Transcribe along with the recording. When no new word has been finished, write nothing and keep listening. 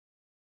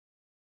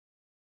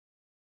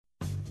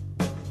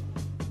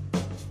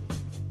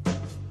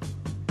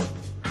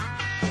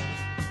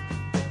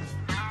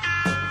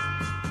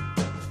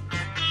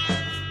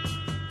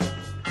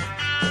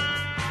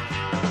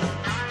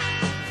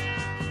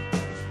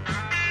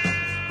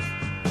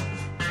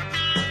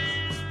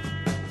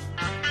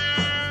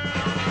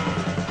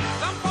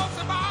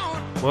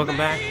Welcome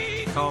back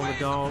to Calling the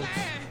Dogs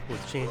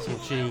with Chancey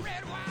and Chi,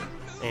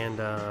 and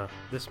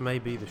this may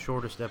be the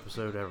shortest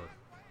episode ever.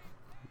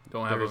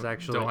 Don't have a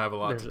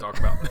lot to talk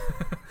about.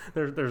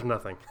 There's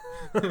nothing.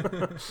 Sorry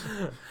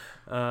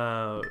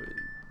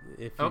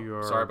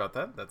about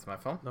that. That's my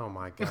phone. Oh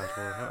my gosh,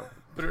 man!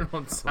 Put it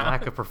on silent.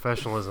 Lack of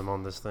professionalism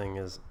on this thing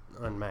is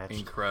unmatched.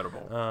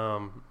 Incredible.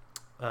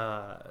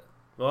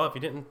 Well, if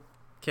you didn't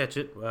catch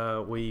it,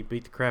 we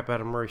beat the crap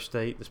out of Murray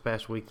State this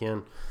past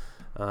weekend.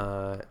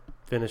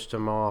 Finished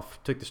them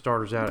off. Took the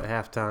starters out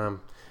at halftime.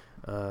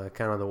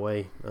 Kind of the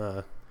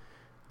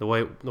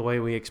way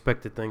we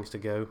expected things to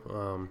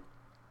go.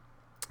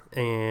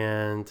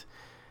 And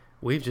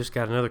we've just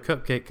got another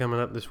cupcake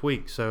coming up this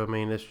week. So I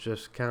mean, it's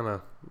just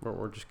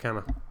we're just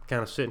kind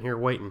of sitting here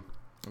waiting.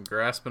 I'm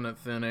grasping at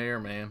thin air,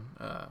 man.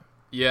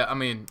 Yeah, I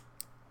mean,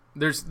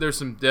 there's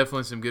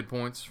definitely some good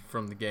points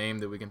from the game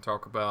that we can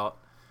talk about.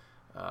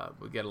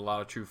 We got a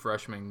lot of true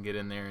freshmen get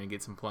in there and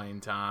get some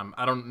playing time.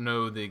 I don't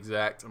know the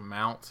exact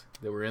amount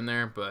that were in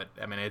there, but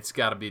I mean it's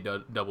got to be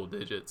double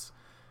digits.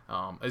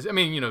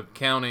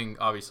 Counting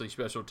obviously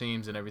special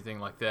teams and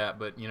everything like that,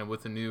 but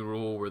with the new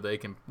rule where they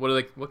can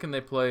what can they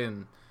play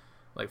in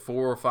like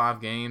 4 or 5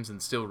 games and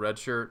still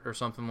redshirt or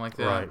something like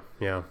that. Right.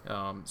 Yeah.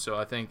 So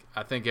I think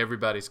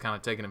everybody's kind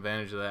of taking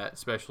advantage of that,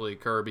 especially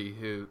Kirby,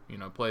 who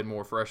played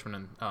more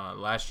freshmen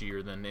last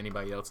year than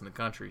anybody else in the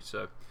country.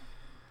 So.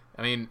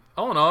 I mean,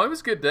 all in all, it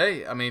was a good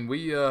day. I mean,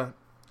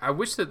 I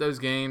wish that those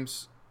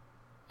games,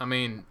 I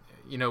think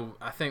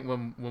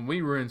when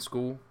we were in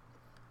school,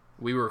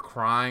 we were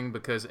crying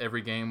because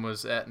every game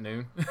was at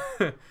noon.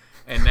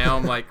 And now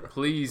I'm like,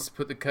 please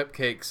put the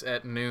cupcakes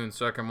at noon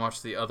so I can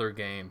watch the other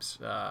games.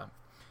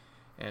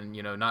 And,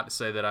 not to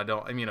say that I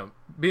don't,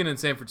 being in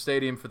Sanford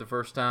Stadium for the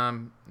first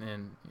time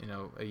in,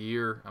 a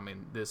year, I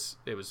mean,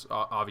 it was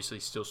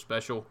obviously still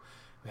special.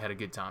 We had a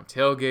good time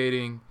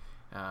tailgating.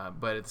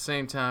 But at the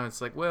same time,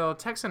 it's like, well,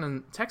 Texas A&M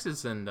and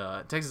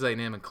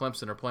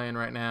Clemson are playing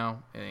right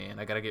now,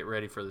 and I got to get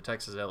ready for the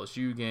Texas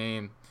LSU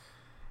game.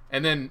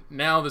 And then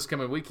now this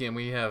coming weekend,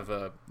 we have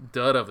a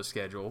dud of a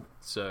schedule,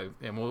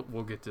 and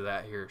we'll get to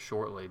that here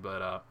shortly.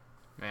 But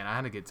man, I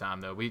had a good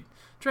time though. We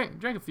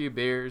drank a few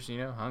beers,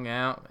 hung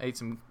out, ate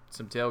some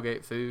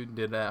tailgate food,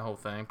 did that whole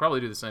thing.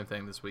 Probably do the same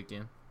thing this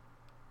weekend.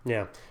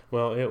 Yeah,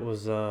 well, it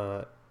was.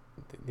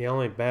 The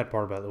only bad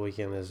part about the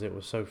weekend is it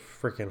was so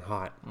freaking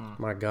hot.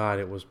 My God,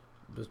 it was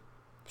just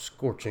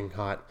scorching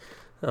hot.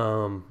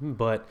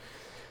 But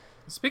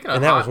speaking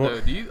of hot,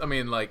 though,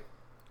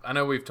 I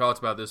know we've talked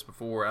about this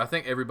before. I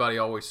think everybody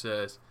always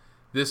says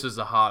this is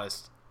the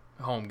hottest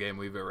home game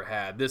we've ever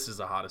had. This is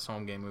the hottest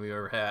home game we've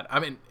ever had. I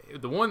mean,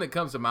 the one that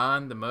comes to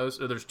mind the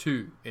most, or there's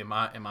two in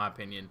my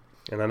opinion.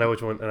 And I know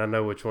which one. I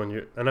know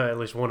at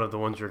least one of the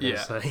ones you're going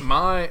to say.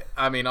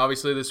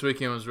 Obviously this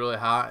weekend was really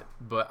hot,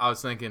 but I was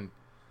thinking,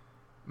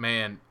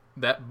 man,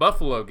 that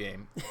Buffalo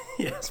game.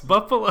 Yes,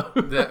 Buffalo.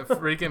 That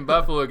freaking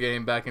Buffalo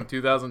game back in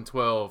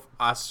 2012.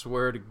 I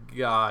swear to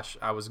gosh,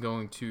 I was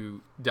going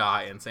to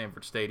die in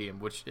Sanford Stadium,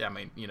 which,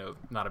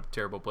 not a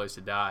terrible place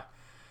to die.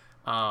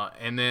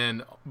 And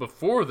then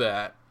before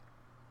that,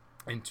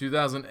 in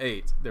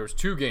 2008, there was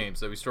 2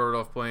 games that we started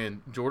off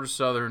playing, Georgia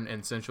Southern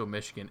and Central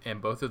Michigan,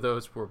 and both of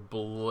those were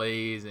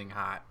blazing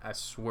hot. I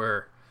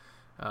swear.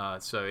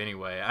 So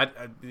anyway,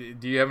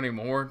 do you have any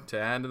more to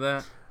add to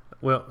that?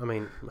 Well, I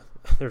mean,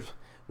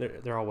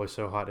 they're always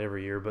so hot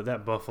every year, but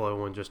that Buffalo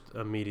one just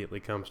immediately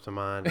comes to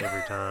mind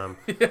every time.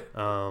 Yeah.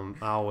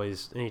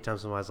 Anytime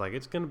somebody's like,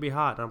 it's going to be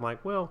hot, and I'm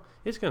like, well,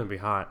 it's going to be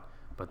hot,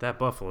 but that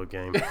Buffalo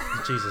game,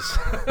 Jesus.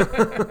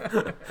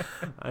 And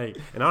I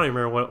don't even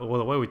remember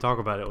the way we talk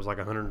about it was like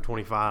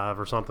 125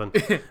 or something,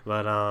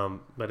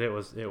 but it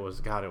was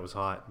God, it was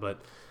hot,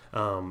 but.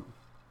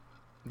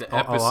 The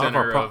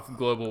epicenter of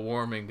global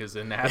warming is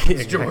in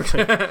Athens,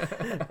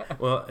 Georgia.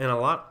 Well, and a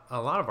lot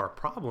of our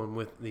problem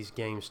with these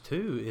games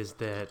too is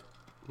that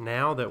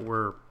now that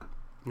we're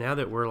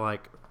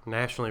like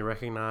nationally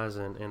recognized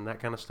and that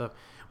kind of stuff,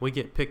 we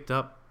get picked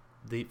up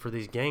for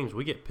these games.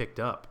 We get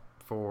picked up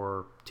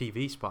for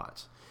TV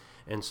spots,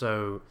 and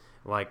so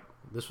like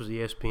this was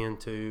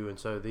ESPN2, and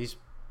so these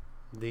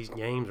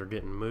games are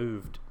getting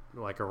moved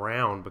like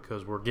around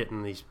because we're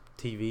getting these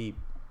TV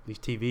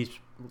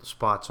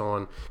spots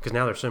on, because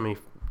now there's so many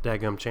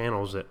daggum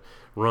channels that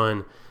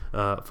run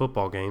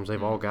football games.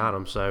 They've all got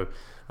them. So,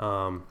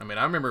 I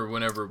remember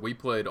whenever we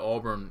played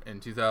Auburn in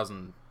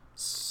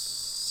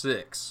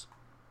 2006,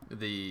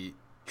 the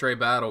Trey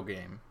Battle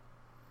game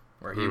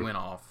where he went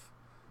off.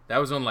 That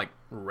was on like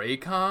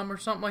Raycom or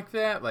something like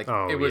that. Like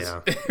it was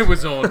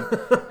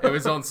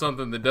on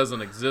something that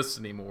doesn't exist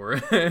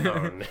anymore.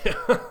 Oh,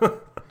 no.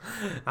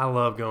 I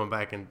love going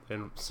back and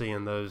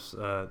seeing those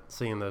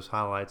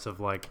highlights of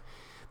like,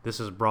 this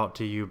is brought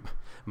to you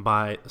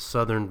by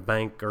Southern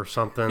Bank or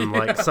something,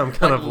 like some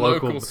kind of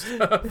local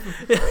stuff.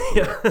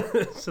 Yeah,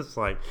 it's just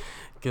like,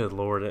 good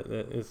Lord,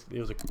 it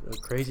was a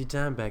crazy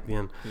time back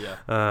then. Yeah.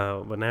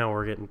 But now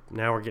we're getting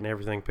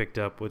everything picked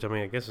up, which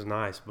I guess is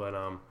nice. But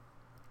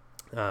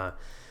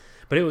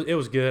But it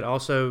was good.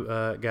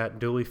 Also got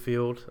Dooley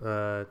Field,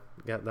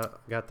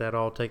 got that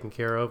all taken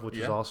care of, which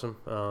is awesome.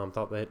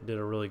 Thought they did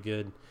a really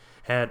good.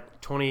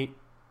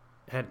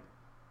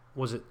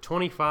 Was it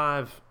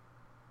 25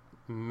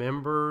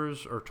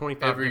 members or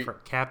 25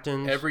 different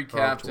captains? Every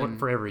captain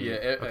for every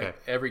year. Okay.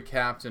 Every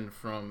captain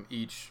from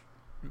each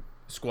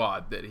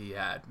squad that he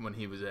had when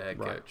he was a head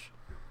coach.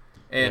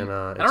 And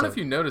I don't know if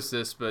you noticed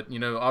this, but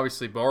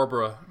obviously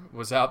Barbara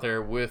was out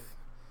there with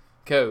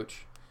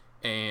Coach,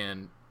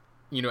 and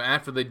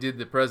after they did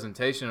the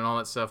presentation and all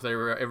that stuff,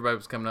 everybody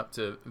was coming up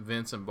to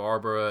Vince and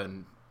Barbara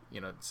and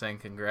saying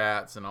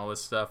congrats and all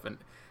this stuff, and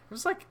it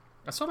was like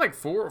I saw like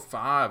 4 or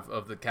 5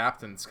 of the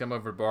captains come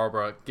over to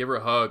Barbara, give her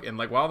a hug, and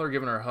like while they're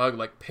giving her a hug,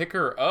 like pick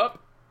her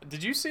up.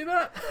 Did you see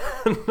that?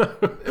 No.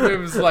 It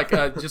was like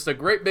just a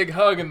great big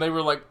hug, and they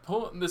were like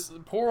pulling this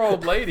poor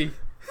old lady,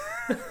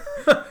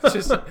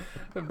 just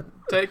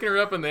taking her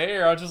up in the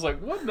air. I was just like,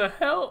 what the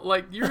hell?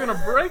 Like, you're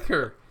gonna break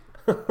her.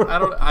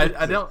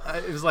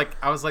 It was like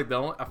I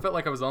felt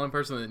like I was the only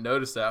person that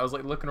noticed that. I was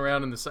like looking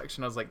around in the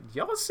section. I was like,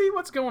 y'all see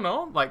what's going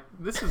on? Like,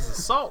 this is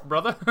assault,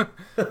 brother.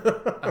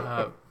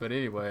 But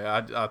anyway,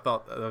 I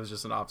thought that was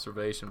just an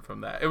observation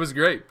from that. It was a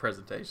great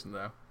presentation,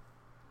 though.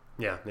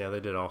 Yeah, they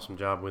did an awesome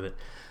job with it.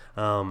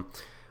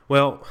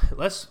 Well,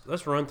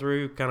 let's run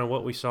through kind of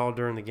what we saw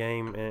during the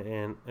game,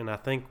 and I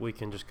think we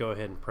can just go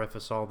ahead and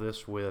preface all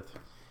this with,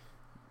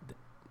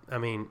 I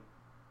mean,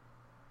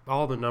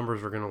 all the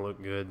numbers are going to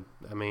look good.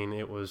 I mean,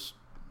 it was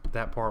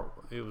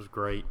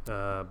great,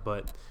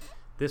 but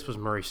this was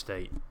Murray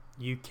State.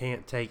 You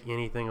can't take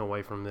anything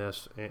away from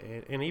this,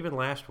 and even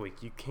last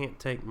week, you can't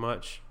take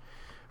much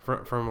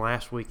from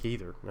last week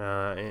either,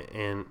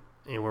 and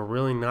we're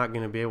really not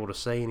going to be able to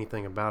say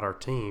anything about our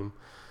team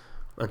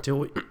until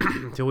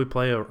we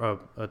play a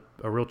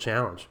real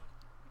challenge.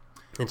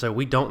 And so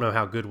we don't know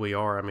how good we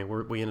are. I mean,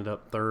 we ended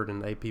up 3rd in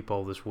the AP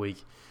poll this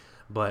week,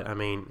 but I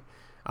mean,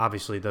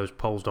 obviously those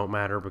polls don't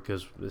matter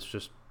because it's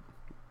just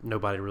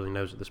nobody really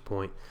knows at this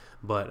point.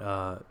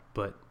 But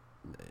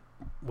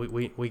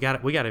we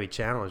got to be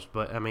challenged.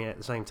 But I mean, at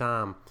the same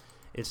time,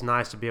 it's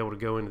nice to be able to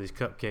go into these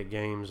cupcake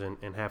games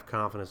and have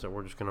confidence that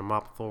we're just going to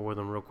mop the floor with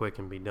them real quick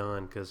and be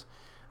done. Because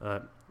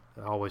I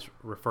always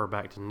refer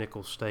back to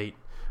Nicholls State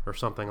or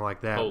something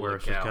like that, where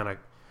it just kind of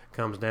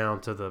comes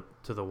down to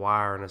the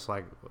wire, and it's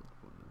like,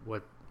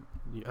 what?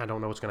 I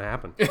don't know what's going to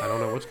happen. I don't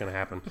know what's going to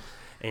happen.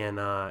 And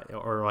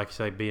or like I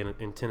say, being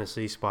in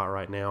Tennessee spot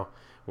right now,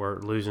 we're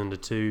losing to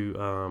 2.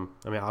 I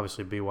mean,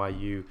 obviously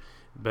BYU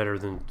better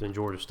than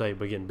Georgia State,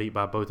 but getting beat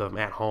by both of them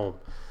at home.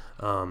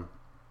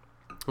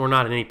 We're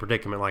not in any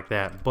predicament like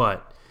that,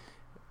 but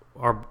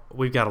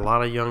we've got a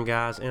lot of young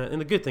guys, and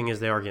the good thing is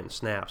they are getting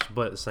snaps.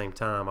 But at the same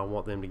time, I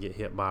want them to get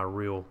hit by a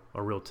real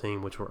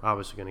team, which we're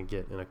obviously going to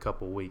get in a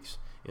couple weeks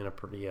in a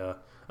pretty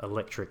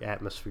electric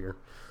atmosphere.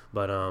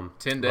 But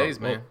 10 days,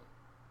 man.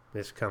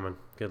 It's coming.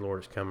 Good Lord,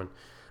 it's coming.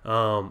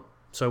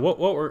 So what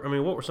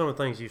were some of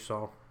the things you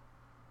saw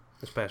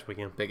this past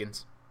weekend?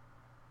 Pickens.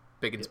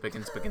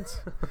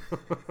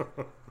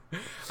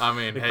 I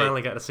mean, we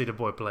finally got to see the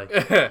boy play.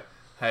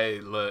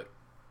 Hey, look.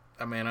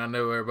 I mean, I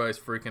know everybody's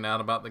freaking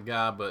out about the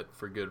guy, but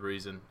for good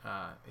reason.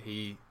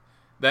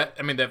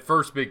 That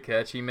first big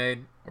catch he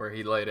made where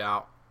he laid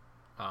out,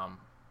 I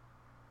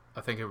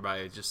think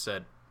everybody just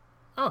said,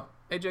 "Oh,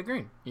 AJ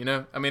Green."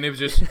 I mean, it was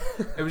just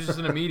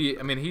an immediate.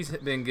 I mean, he's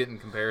been getting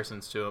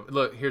comparisons to him.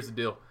 Look, here's the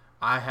deal.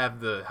 I have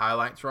the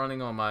highlights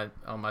running on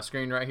my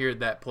screen right here.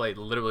 That play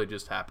literally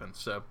just happened.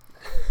 So,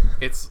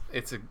 it's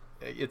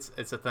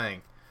a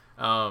thing.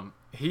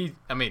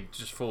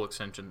 Just full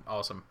extension,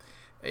 awesome.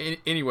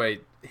 Anyway,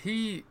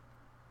 he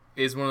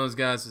is one of those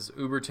guys that's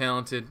uber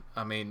talented.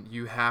 I mean,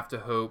 you have to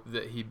hope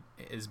that he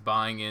is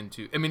buying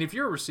into. I mean, if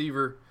you're a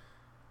receiver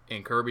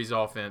in Kirby's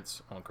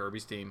offense on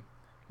Kirby's team,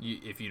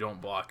 if you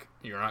don't block,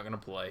 you're not going to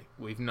play.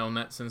 We've known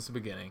that since the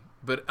beginning.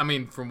 But I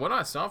mean, from what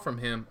I saw from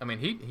him, I mean,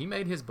 he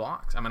made his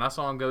blocks. I mean, I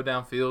saw him go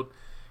downfield,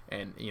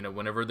 and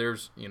whenever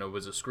there's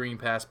was a screen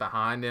pass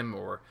behind him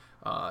or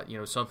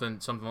something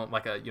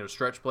like a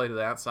stretch play to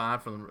the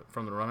outside from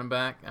the running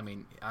back. I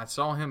mean, I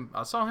saw him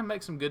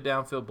make some good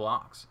downfield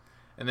blocks.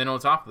 And then on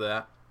top of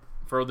that,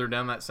 further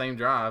down that same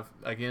drive,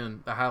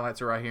 again, the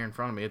highlights are right here in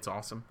front of me. It's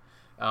awesome.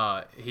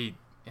 He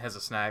has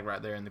a snag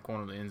right there in the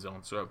corner of the end zone.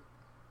 So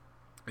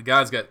the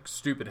guy's got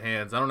stupid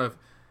hands. I don't know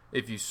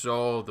if you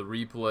saw the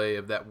replay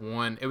of that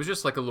one. It was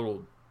just like a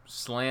little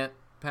slant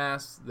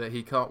pass that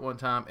he caught one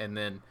time, and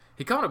then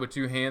he caught it with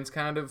 2 hands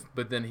kind of,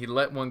 but then he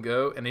let one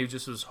go, and he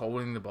just was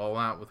holding the ball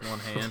out with one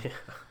hand. Yeah.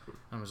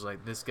 I was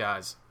like, this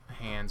guy's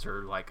hands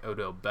are like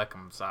Odell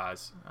Beckham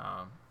size.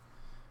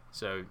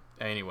 So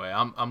anyway,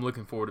 I'm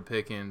looking forward to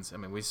Pickens. I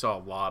mean, we saw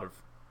a lot of,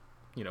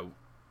 who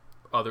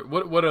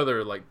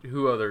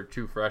other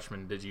true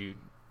freshmen did you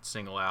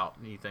single out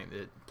and you think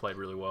that played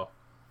really well?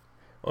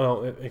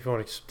 Well, if you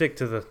want to stick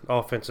to the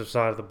offensive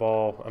side of the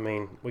ball, I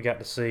mean, we got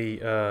to see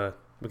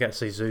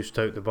Zeus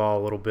tote the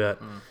ball a little bit.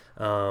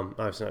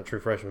 Obviously not a true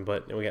freshman,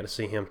 but we got to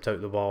see him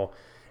tote the ball.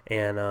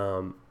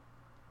 And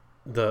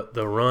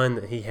the run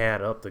that he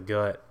had up the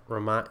gut I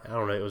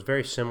don't know. It was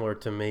very similar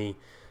to me.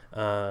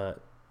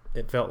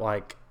 It felt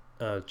like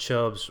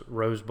Chubb's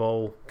Rose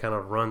Bowl kind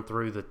of run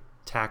through the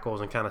tackles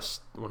and kind of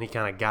when he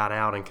kind of got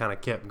out and kind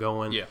of kept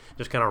going,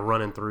 just kind of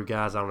running through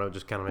guys. I don't know,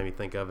 just kind of made me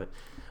think of it.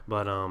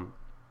 But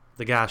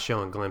the guy's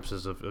showing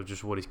glimpses of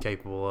just what he's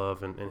capable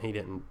of, and he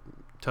didn't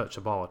touch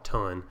the ball a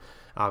ton.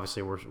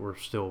 Obviously, we're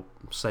still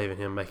saving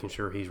him, making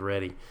sure he's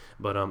ready.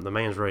 But the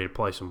man's ready to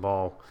play some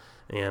ball,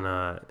 and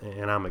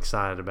I'm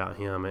excited about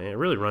him. And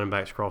really, running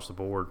backs across the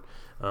board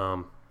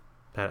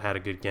had a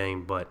good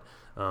game, but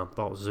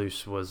thought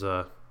Zeus was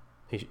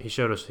he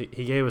showed us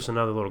he gave us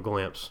another little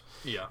glimpse.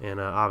 Yeah. And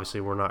obviously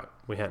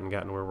we hadn't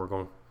gotten where we're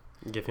going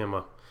to give him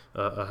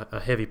a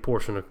heavy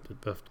portion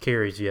of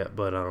carries yet,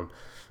 but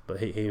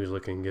he was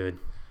looking good.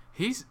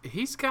 He's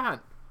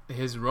got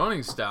his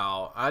running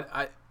style.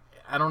 I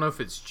don't know if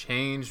it's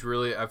changed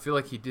really. I feel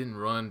like he didn't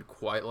run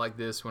quite like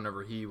this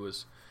whenever he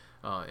was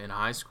in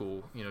high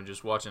school,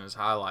 just watching his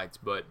highlights,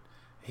 but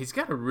he's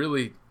got a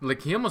really,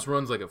 he almost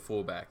runs like a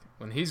fullback.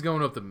 When he's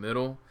going up the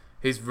middle,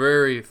 he's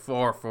very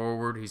far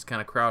forward. He's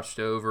kind of crouched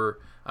over.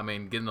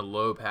 Getting the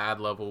low pad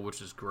level,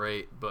 which is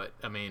great. But,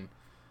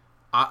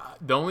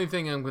 the only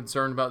thing I'm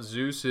concerned about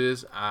Zeus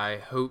is I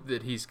hope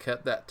that he's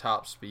kept that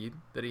top speed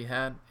that he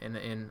had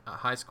in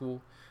high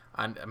school.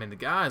 The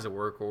guy is a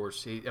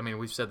workhorse.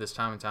 We've said this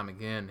time and time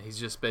again. He's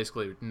just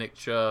basically Nick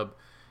Chubb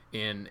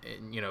in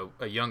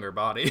a younger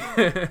body.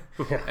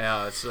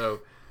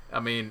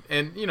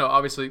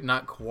 Obviously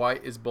not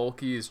quite as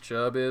bulky as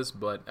Chubb is,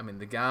 but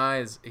the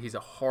guy he's a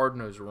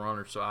hard-nosed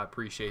runner, so I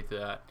appreciate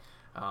that.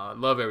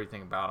 Love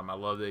everything about him. I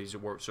love that he's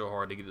worked so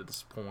hard to get to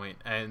this point.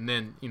 And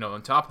then,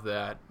 on top of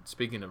that,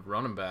 speaking of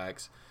running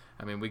backs,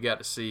 we got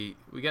to see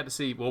Kenny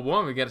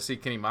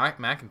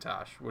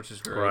McIntosh, which is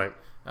great. Right.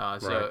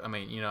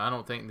 I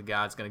don't think the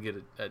guy's going to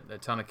get a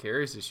ton of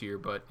carries this year,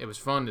 but it was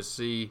fun to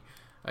see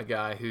a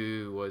guy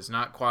who was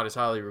not quite as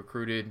highly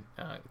recruited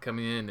come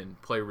in and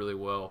play really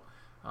well.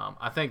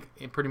 I think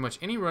in pretty much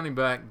any running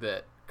back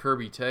that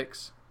Kirby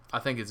takes, I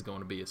think is going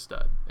to be a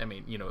stud.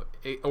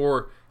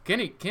 Or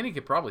Kenny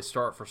could probably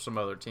start for some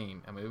other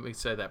team. We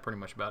say that pretty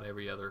much about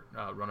every other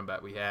running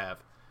back we have.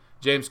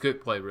 James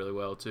Cook played really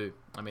well too.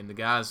 The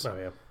guys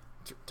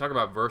talk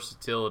about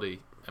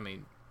versatility.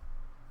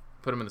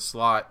 Put him in the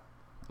slot,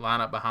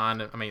 line up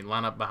behind him.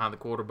 Line up behind the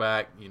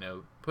quarterback.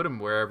 Put him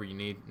wherever you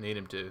need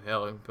him to.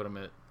 Hell, you can put him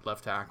at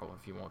left tackle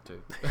if you want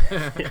to.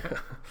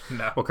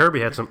 No. Well,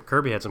 Kirby had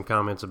some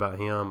comments about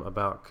him,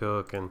 about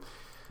Cook, and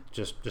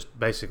just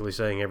basically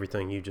saying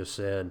everything you just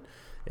said,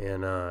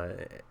 and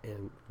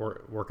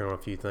working on a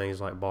few things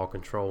like ball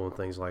control and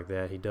things like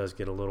that. He does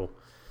get a little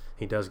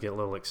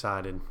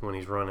excited when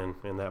he's running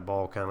and that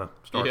ball kind of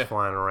starts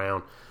flying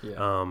around.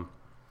 Yeah.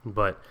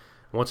 But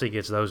once he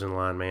gets those in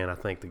line, man, I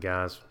think the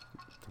guy's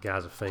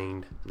a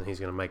fiend and he's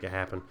going to make it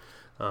happen.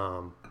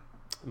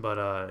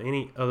 But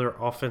any other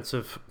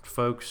offensive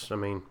folks?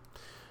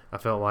 I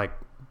felt like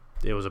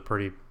it was a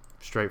pretty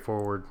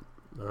straightforward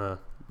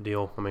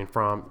deal. We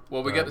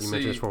got to see. You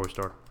mentioned this before we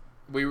start.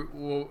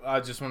 I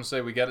just want to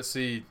say we got to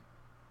see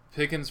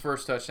Pickens'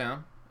 first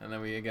touchdown, and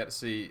then we got to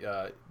see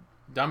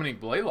Dominique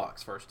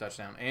Blaylock's first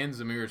touchdown and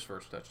Zamir's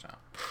first touchdown.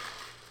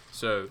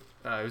 So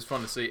it was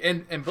fun to see.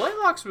 And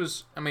Blaylock's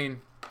was,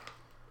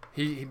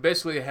 he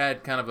basically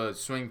had kind of a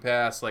swing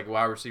pass, like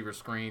wide receiver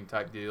screen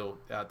type deal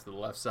out to the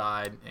left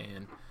side,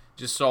 and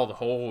just saw the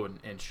hole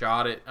and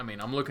shot it.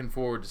 I'm looking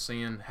forward to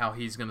seeing how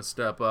he's going to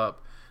step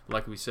up.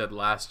 Like we said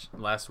last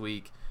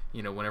week,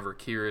 whenever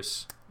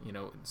Kyrus,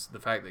 it's the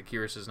fact that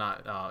Kyrus is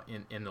not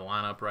in the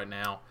lineup right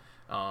now.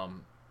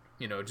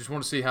 Just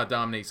want to see how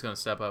Dominique's going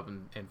to step up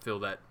and fill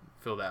that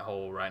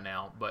hole right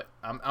now. But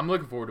I'm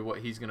looking forward to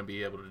what he's going to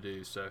be able to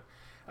do. So,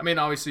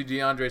 obviously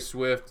DeAndre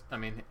Swift.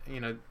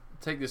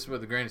 Take this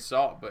with a grain of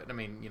salt, but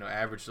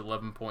averaged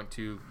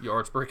 11.2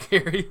 yards per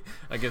carry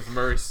against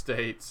Murray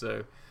State.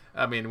 So,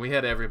 we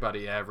had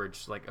everybody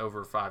average like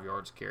over 5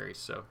 yards carry.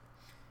 So,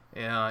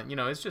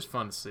 it's just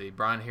fun to see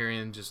Brian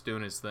Herrien just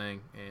doing his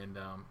thing and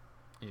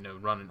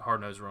running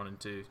hard-nosed running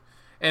too.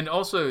 And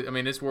also,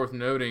 it's worth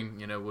noting,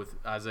 with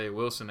Isaiah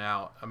Wilson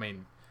out,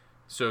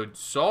 so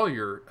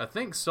Sawyer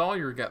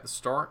got the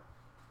start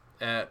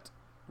at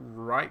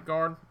right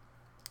guard,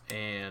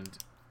 and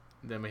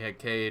then we had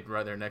Cade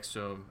right there next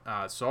to him.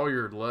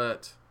 Sawyer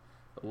let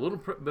a little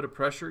bit of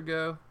pressure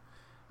go,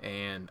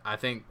 and I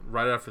think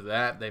right after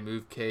that they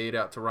moved Cade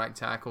out to right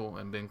tackle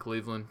and Ben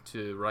Cleveland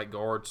to right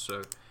guard.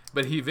 So,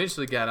 but he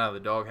eventually got out of the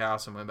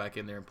doghouse and went back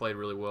in there and played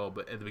really well.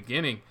 But at the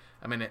beginning,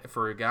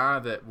 for a guy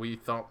that we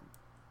thought,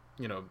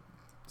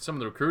 some of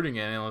the recruiting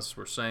analysts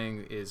were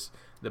saying is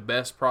the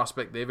best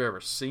prospect they've ever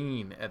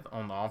seen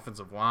on the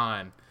offensive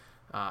line.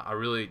 I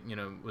really,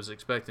 was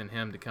expecting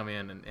him to come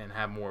in and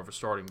have more of a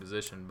starting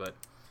position. But,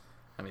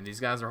 these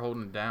guys are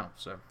holding it down.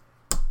 So,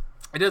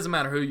 it doesn't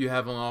matter who you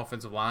have on the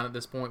offensive line at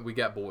this point. We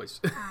got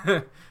boys.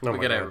 We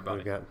got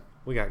everybody.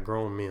 We got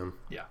grown men.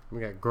 Yeah.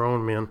 We got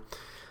grown men.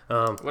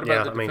 What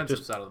about the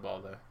defensive side of the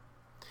ball,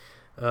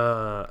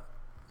 though?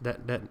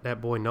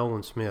 That boy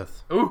Nolan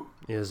Smith Ooh.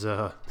 is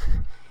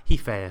he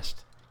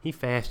fast. He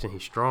fast and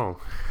he's strong.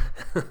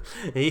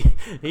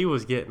 he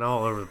was getting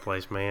all over the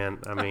place, man.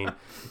 I mean,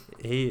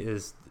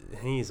 he's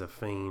a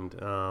fiend.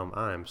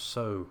 I am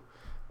so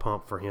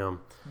pumped for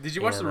him. Did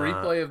you watch the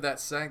replay of that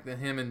sack that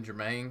him and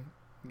Jermaine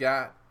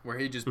got, where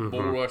he just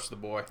bull rushed the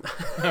boy?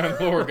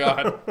 Lord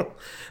God,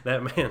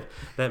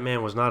 that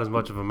man was not as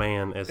much of a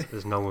man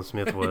as Nolan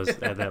Smith was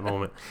at that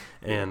moment,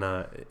 and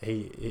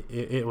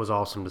it was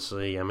awesome to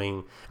see. I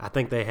mean, I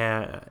think they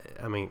had.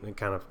 I mean,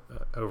 kind of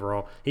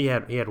overall, he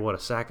had what, a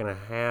sack and a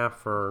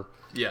half, or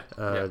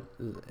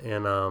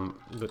and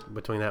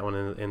between that one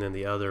and then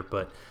the other,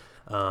 but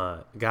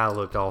guy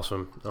looked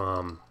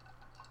awesome.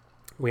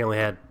 We only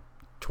had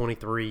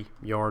 23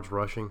 yards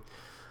rushing,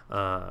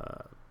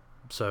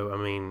 so I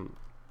mean.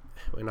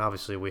 And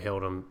obviously we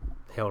held them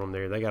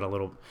there.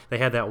 They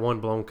had that one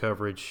blown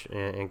coverage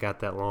and got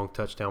that long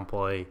touchdown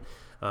play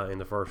in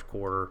the first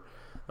quarter.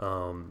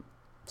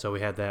 So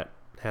we had that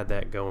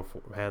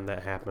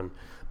happen.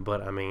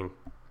 But I mean,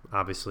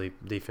 obviously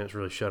defense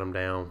really shut them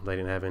down. They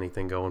didn't have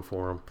anything going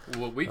for them.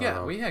 Well,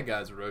 we had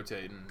guys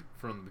rotating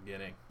from the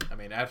beginning. I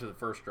mean, after the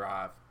first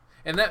drive,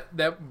 and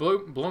that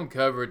blown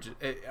coverage.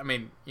 I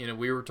mean,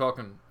 we were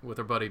talking with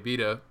our buddy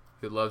Vito,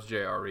 who loves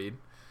J.R. Reed.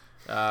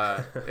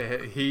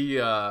 He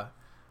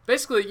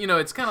basically,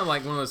 it's kind of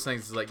like one of those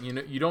things. Like,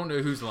 you don't know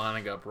who's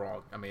lining up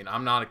wrong. I mean,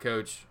 I'm not a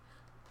coach.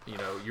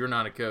 You're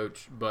not a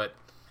coach, but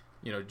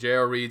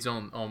J.R. Reed's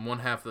on one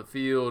half of the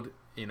field.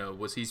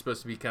 Was he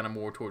supposed to be kind of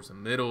more towards the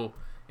middle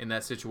in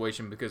that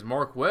situation? Because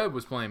Mark Webb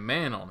was playing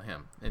man on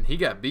him, and he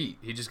got beat.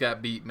 He just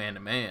got beat man to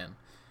man.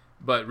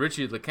 But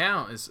Richie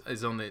LeCount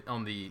is on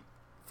the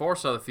far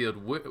side of the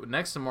field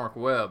next to Mark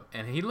Webb,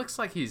 and he looks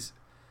like he's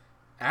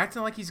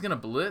acting like he's going to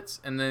blitz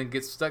and then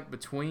gets stuck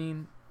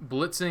between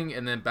blitzing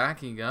and then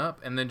backing up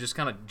and then just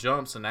kind of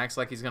jumps and acts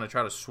like he's going to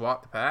try to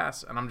swap the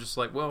pass. And I'm just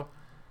like, well,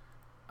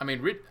 I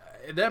mean,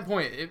 at that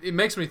point, it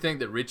makes me think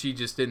that Richie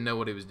just didn't know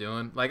what he was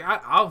doing. Like,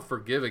 I'll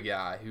forgive a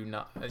guy who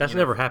not... That's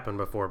never happened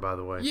before, by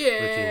the way. Yeah.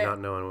 Richie not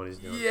knowing what he's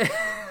doing.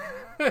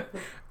 Yeah.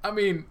 I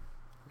mean,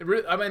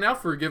 I'll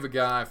forgive a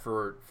guy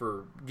for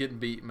getting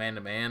beat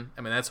man-to-man.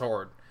 I mean, that's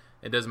hard.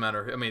 It doesn't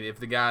matter. I mean, if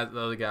the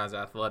other guy's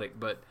athletic,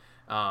 but...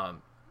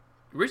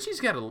 Richie's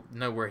got to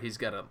know where he's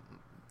got to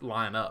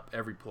line up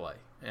every play.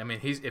 I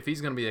mean, if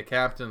he's going to be a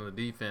captain of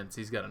the defense,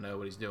 he's got to know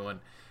what he's doing.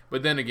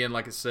 But then again,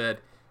 like I said,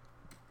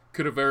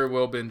 could have very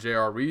well been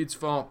J.R. Reed's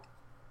fault.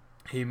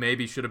 He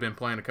maybe should have been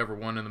playing a cover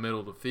one in the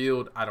middle of the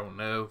field. I don't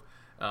know.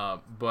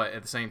 But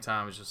at the same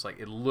time, it's just like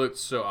it looked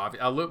so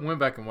obvious. I went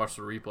back and watched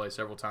the replay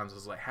several times. I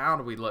was like, how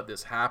do we let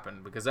this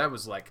happen? Because that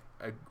was like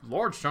a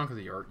large chunk of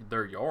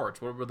their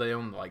yards. What were they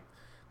on, like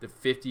the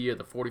 50 or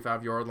the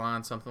 45-yard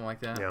line, something like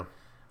that? Yeah.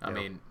 I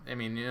mean,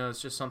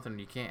 it's just something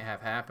you can't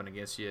have happen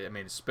against you. I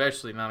mean,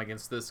 especially not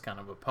against this kind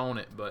of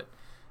opponent. But,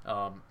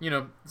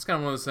 it's kind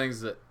of one of those things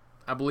that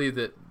I believe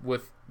that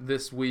with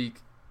this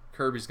week,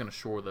 Kirby's going to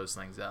shore those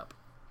things up.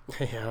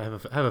 Yeah, I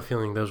have a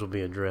feeling those will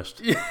be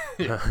addressed.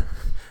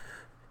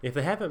 If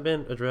they haven't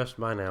been addressed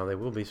by now, they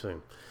will be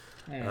soon.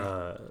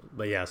 Yeah.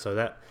 But yeah, so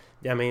that,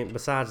 I mean,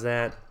 besides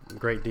that,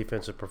 great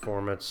defensive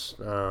performance.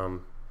 I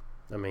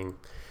mean,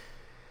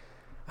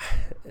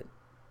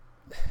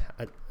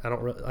 I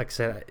don't really, like I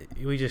said,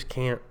 we just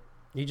can't.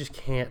 You just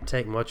can't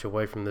take much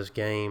away from this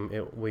game.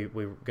 We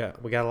got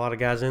a lot of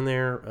guys in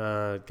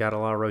there, got a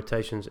lot of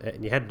rotations,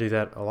 and you had to do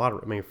that a lot.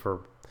 I mean,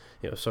 for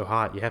so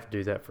hot, you have to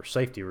do that for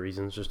safety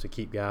reasons, just to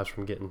keep guys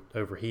from getting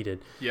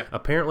overheated. Yeah.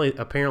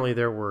 Apparently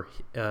there were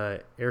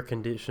air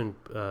conditioned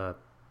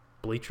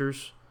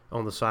bleachers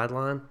on the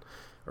sideline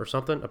or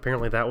something.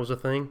 Apparently that was a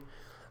thing.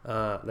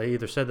 They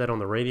either said that on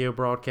the radio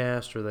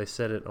broadcast or they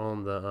said it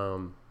on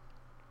the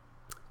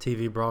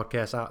TV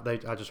broadcast.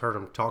 I just heard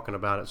them talking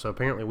about it. So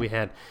apparently we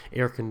had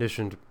air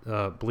conditioned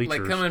bleachers.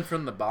 Like coming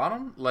from the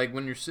bottom, like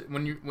when you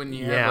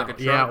yeah, have like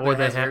a truck yeah, or that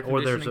they has air have,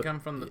 or there's conditioning come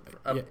from the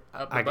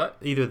up the butt.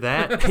 Either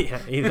that, yeah,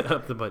 either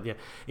up the butt, yeah,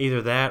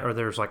 either that, or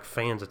there's like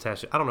fans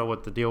attached. I don't know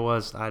what the deal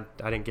was. I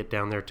didn't get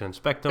down there to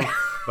inspect them,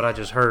 but I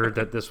just heard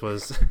that this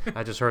was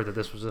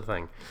a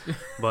thing.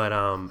 But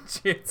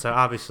so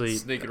obviously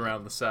sneaking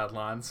around the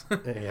sidelines.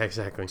 Yeah,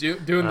 exactly.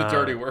 Doing the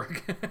dirty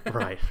work.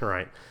 Right.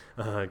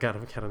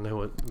 Gotta know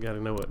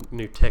what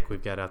new tech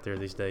we've got out there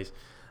these days.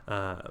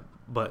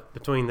 But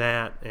between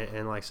that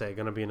and like I say,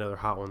 going to be another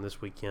hot one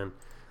this weekend.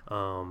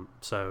 I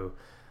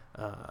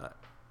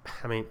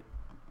mean,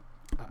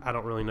 I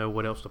don't really know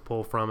what else to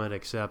pull from it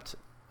except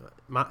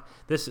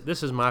this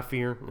is my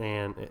fear,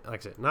 and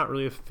like I said, not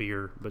really a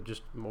fear, but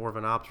just more of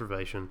an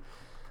observation.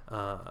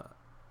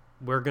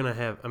 We're gonna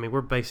have. I mean,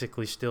 we're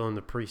basically still in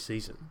the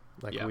preseason.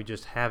 We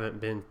just haven't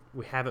been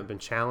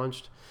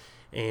challenged,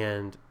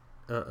 and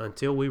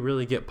until we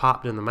really get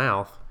popped in the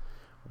mouth,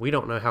 we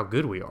don't know how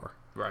good we are.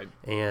 Right.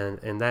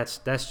 And that's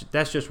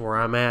just where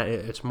I'm at.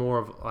 It's more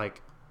of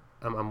like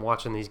I'm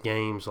watching these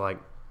games, like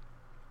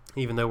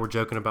even though we're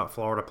joking about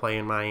Florida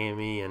playing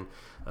Miami and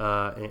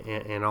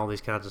all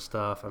these kinds of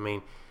stuff. I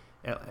mean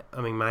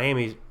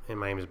Miami's a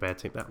bad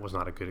team. That was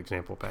not a good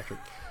example, Patrick.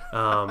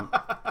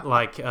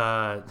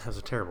 That was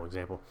a terrible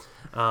example.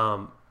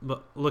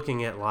 but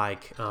looking at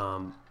like,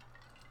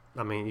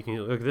 I mean, you can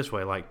look at it this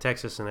way, like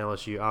Texas and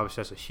LSU.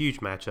 Obviously, that's a huge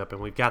matchup,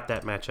 and we've got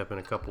that matchup in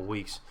a couple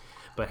weeks.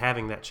 But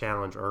having that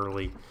challenge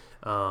early,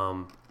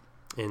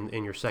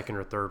 in your second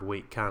or third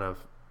week, kind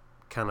of,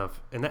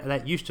 and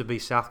that used to be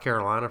South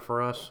Carolina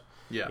for us.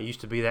 Yeah. It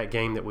used to be that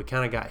game that we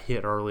kind of got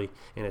hit early,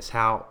 and it's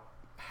how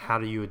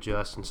do you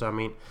adjust? And so, I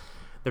mean,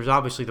 there's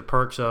obviously the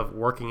perks of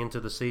working into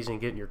the season,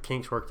 getting your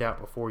kinks worked out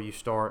before you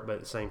start, but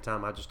at the same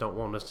time, I just don't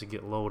want us to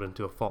get lulled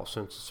into a false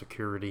sense of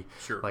security.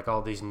 Sure. Like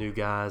all these new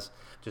guys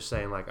just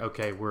saying like,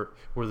 okay, we're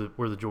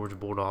the Georgia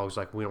Bulldogs,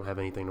 like we don't have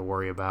anything to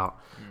worry about.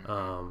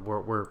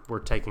 We're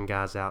taking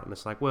guys out, and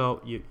it's like,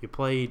 well, you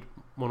played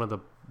one of the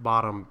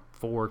bottom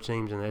 4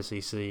 teams in the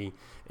SEC,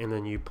 and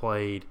then you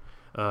played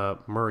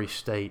Murray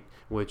State,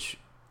 which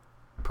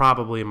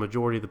probably a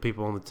majority of the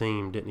people on the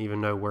team didn't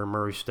even know where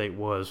Murray State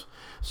was.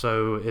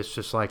 So it's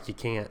just like you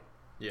can't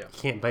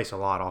base a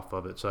lot off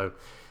of it. So,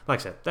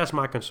 like I said, that's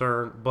my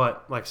concern.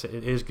 But like I said,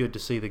 it is good to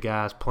see the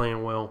guys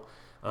playing well,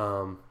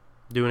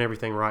 doing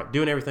everything right,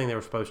 doing everything they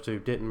were supposed to.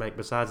 Didn't make,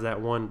 besides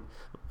that one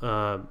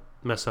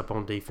mess up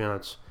on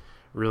defense,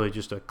 really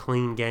just a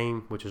clean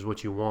game, which is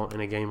what you want in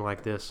a game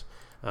like this.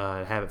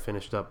 Have it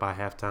finished up by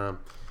halftime,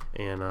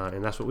 and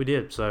that's what we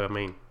did. So, I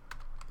mean,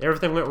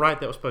 everything went right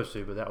that was supposed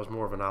to, but that was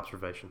more of an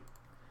observation.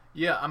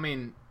 Yeah, I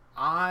mean,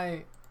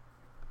 I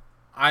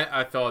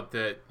thought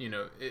that, you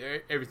know,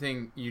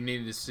 everything you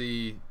needed to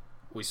see,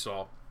 we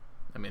saw.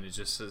 I mean, it's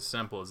just as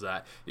simple as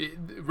that.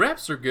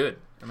 Reps are good.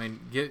 I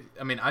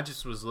mean, I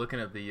just was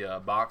looking at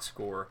the box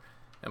score,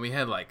 and we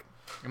had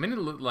it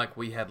looked like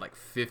we had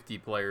 50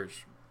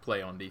 players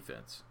play on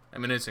defense. I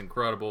mean, it's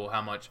incredible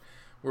how much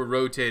we're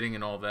rotating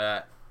and all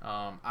that.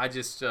 I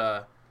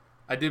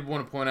did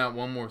want to point out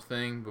one more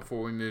thing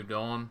before we moved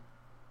on.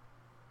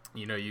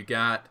 You know, you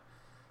got,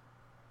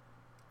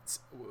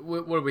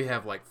 what do we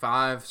have,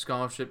 5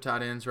 scholarship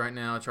tight ends right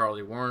now?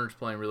 Charlie Warner's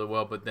playing really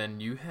well, but then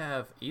you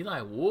have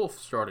Eli Wolf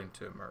starting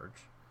to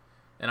emerge.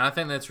 And I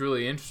think that's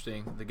really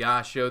interesting. The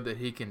guy showed that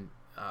he can,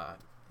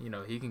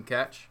 he can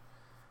catch.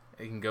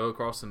 He can go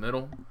across the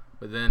middle.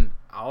 But then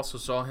I also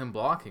saw him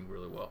blocking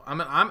really well. I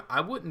mean,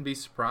 I wouldn't be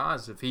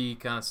surprised if he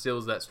kind of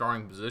steals that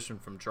starting position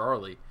from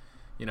Charlie,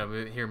 you know,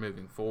 here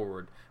moving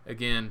forward.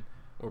 Again,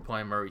 we're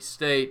playing Murray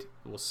State.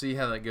 We'll see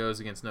how that goes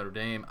against Notre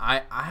Dame.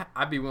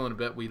 I'd be willing to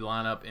bet we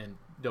line up in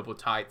double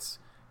tights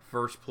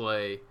first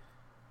play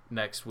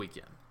next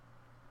weekend.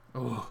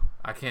 Oh,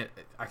 I can't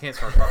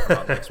start talking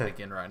about next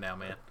weekend right now,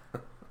 man.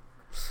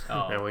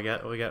 And we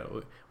got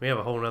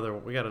a whole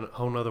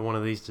nother one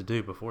of these to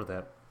do before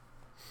that.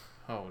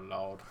 Oh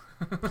Lord.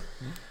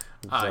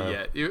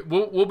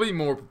 We'll be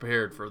more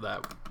prepared for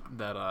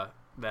that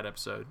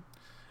episode.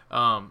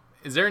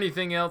 Is there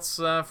anything else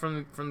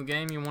from the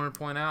game you want to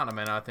point out? I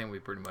mean, I think we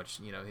pretty much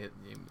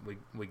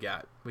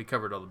we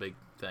covered all the big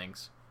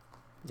things.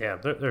 Yeah,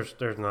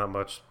 there's not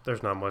much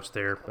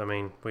there. I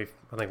mean,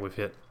 I think we've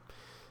hit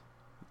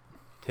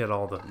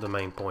all the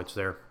main points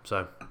there.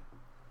 So.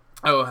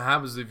 Oh, how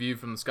was the view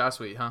from the Sky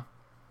Suite, huh?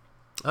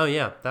 Oh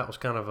yeah, that was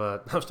kind of I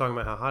was talking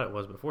about how hot it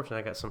was, but fortunately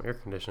I got some air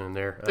conditioning in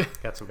there.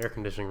 Got some air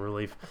conditioning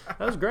relief.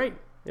 That was great.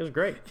 It was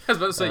great. I was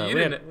about to say you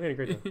didn't. We had a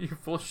great time. You're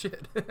full of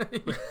shit.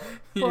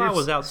 Well, I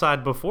was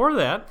outside before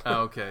that.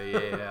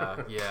 Okay,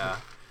 yeah.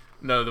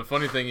 No, the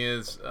funny thing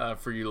is,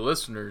 for you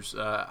listeners,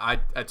 I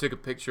took a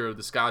picture of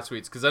the Sky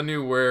Suites because I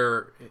knew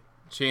where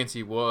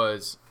Chancey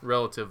was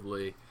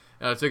relatively,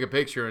 and I took a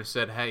picture and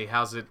said, "Hey,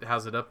 how's it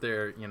up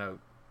there? You know,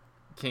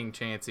 King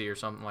Chancey or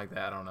something like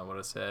that." I don't know what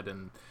I said,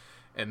 and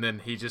then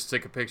he just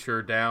took a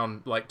picture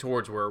down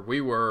towards where we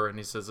were, and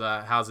he says,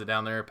 "How's it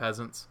down there,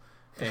 peasants?"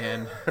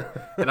 And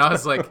I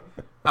was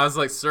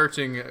like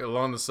searching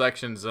along the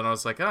sections, and I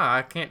was like,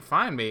 I can't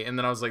find me. And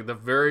then I was like the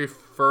very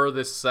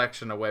furthest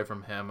section away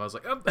from him. I was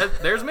like, oh,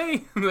 there's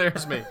me,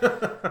 there's me.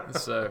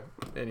 So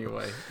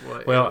anyway,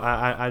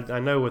 I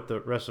know with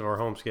the rest of our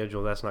home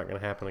schedule that's not going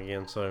to happen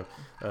again. So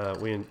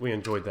we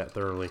enjoyed that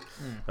thoroughly,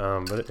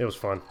 but it was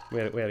fun. We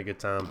had a good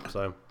time.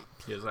 So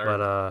yes,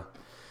 sir.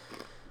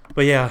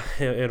 But yeah,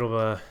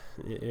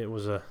 it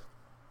was a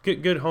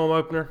good home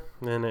opener,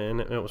 and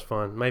it was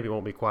fun. Maybe it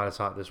won't be quite as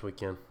hot this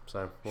weekend,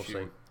 so we'll see.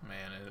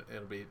 Man,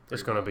 it'll be.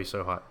 It's going to be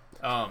so hot.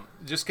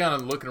 Just kind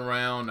of looking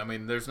around. I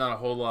mean, there's not a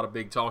whole lot of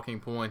big talking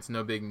points.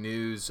 No big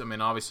news. I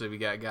mean, obviously we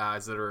got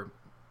guys that are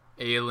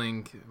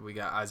ailing. We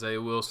got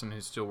Isaiah Wilson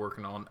who's still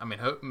working on. I mean,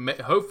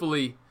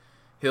 hopefully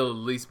he'll at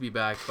least be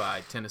back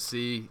by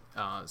Tennessee.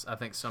 I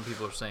think some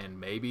people are saying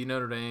maybe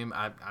Notre Dame.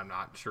 I'm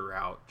not sure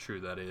how true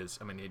that is.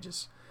 I mean,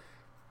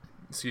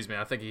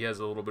 I think he has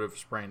a little bit of a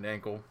sprained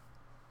ankle.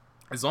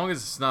 As long as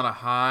it's not a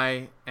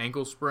high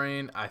ankle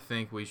sprain, I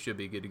think we should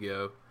be good to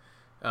go.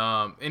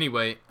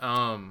 Anyway,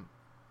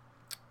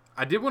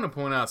 I did want to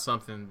point out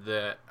something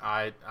that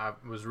I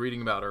was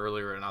reading about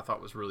earlier and I thought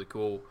was really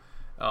cool.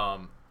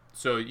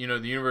 So, the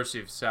University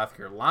of South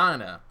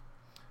Carolina,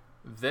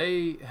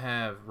 they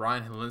have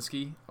Ryan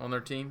Helinski on their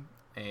team,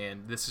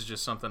 and this is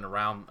just something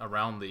around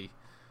the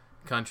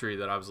country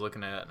that I was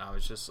looking at, and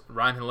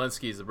Ryan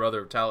Helinski is the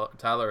brother of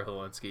Tyler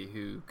Helinski,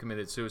 who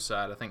committed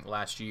suicide, I think,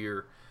 last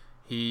year.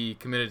 He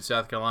committed to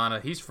South Carolina.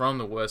 He's from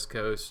the West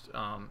Coast,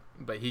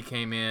 but he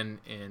came in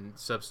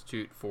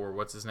substitute for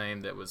what's his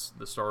name that was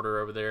the starter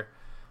over there,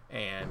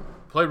 and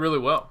played really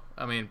well.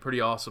 I mean, pretty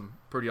awesome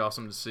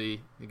to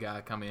see the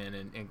guy come in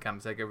and kind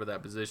of take over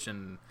that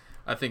position.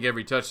 I think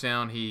every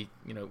touchdown he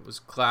was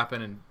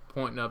clapping and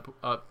pointing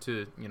up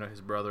to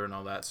his brother and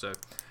all that. So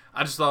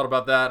I just thought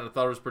about that. I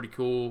thought it was pretty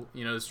cool.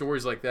 The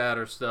stories like that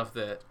are stuff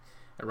that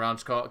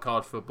around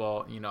college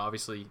football,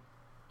 obviously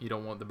you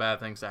don't want the bad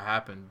things to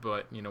happen,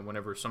 but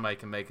whenever somebody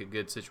can make a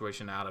good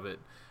situation out of it,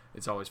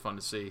 it's always fun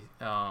to see.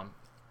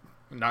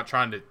 Not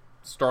trying to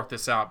start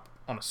this out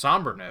on a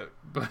somber note,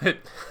 but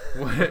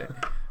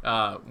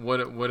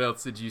what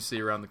else did you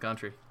see around the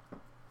country?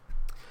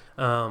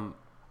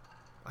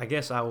 I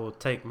guess I will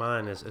take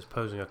mine as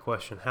posing a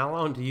question. How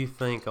long do you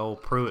think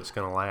old Pruitt's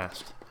going to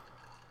last?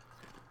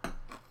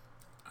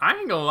 I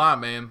ain't gonna lie,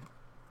 man.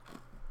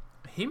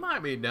 He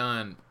might be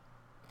done.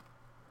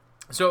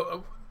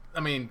 So, I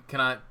mean, can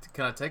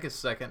I take a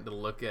second to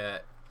look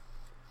at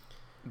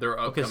their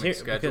upcoming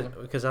schedule?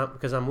 Because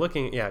I'm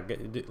looking,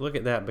 look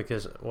at that,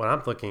 because what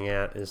I'm looking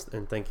at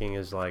and thinking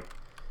is like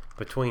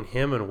between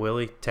him and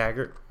Willie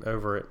Taggart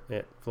over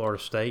at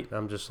Florida State,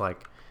 I'm just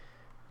like,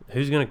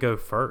 who's going to go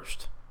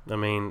first? I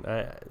mean,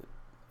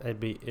 it'd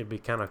be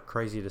kind of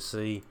crazy to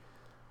see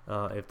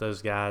if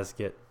those guys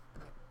get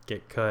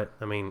cut.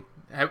 I mean,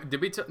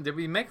 did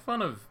we make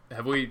fun of?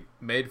 Have we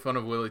made fun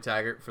of Willie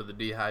Taggart for the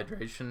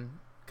dehydration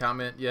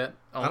comment yet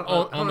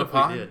on the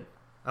pod? We did.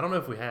 I don't know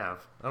if we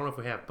have,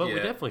 but we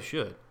definitely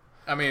should.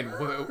 I mean,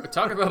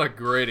 talk about a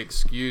great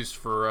excuse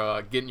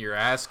for getting your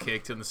ass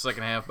kicked in the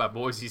second half by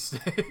Boise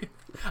State.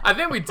 I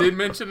think we did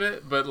mention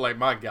it, but like,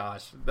 my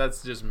gosh,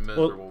 that's just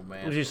miserable,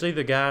 man. Did you see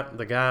the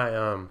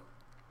guy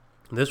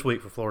this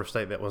week for Florida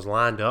State that was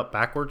lined up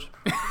backwards?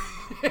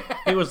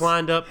 He was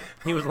lined up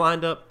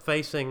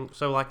facing,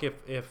 so like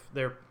if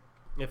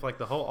like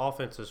the whole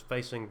offense is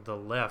facing the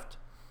left,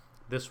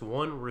 this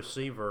one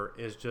receiver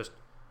is just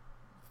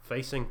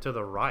facing to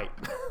the right.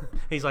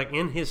 He's like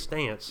in his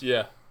stance.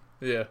 Yeah.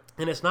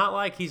 And it's not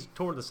like he's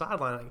toward the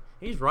sideline. Like,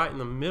 he's right in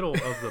the middle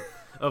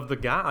of the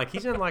guy. Like,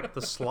 he's in like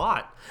the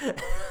slot,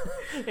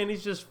 and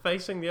he's just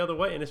facing the other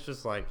way. And it's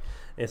just like,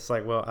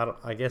 well,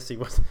 I guess he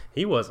wasn't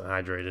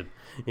hydrated.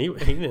 He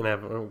didn't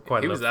have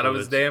quite. He enough was out of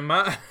his damn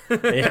mind.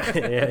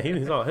 yeah.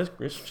 He all his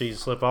cheese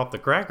slip off the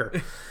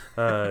cracker.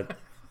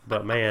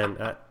 But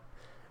man,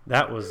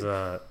 that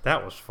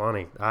was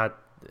funny.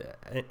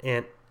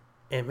 And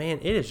man,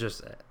 it is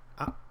just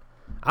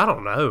I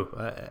don't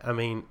know. I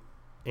mean.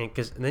 And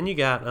because then you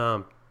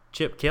got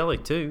Chip Kelly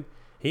too.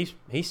 He's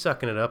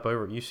sucking it up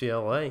over at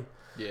UCLA.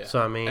 Yeah. So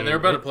I mean, and they're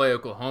about to play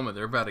Oklahoma.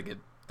 They're about to get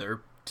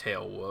their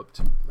tail whooped.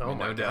 Oh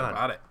my no God. doubt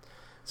about it.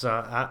 So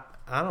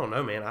I don't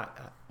know, man.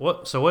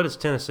 What is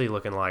Tennessee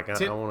looking like?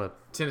 I want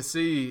to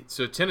Tennessee.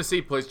 So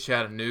Tennessee plays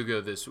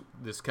Chattanooga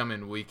this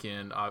coming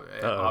weekend.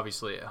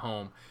 Obviously at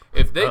home.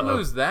 If they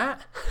lose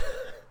that,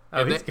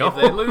 if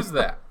they lose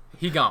that,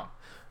 he gone.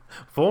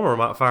 Fulmer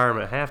might fire him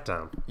at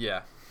halftime.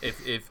 Yeah.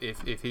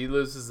 If he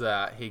loses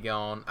that, he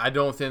gone. I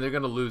don't think they're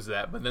going to lose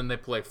that. But then they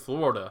play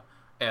Florida,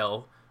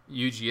 L,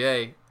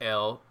 UGA,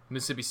 L,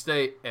 Mississippi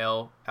State,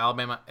 L,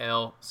 Alabama,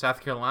 L, South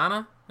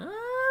Carolina,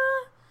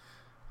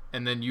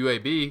 and then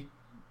UAB,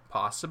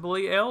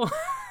 possibly L.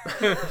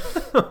 Well,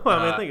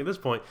 I mean, I think at this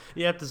point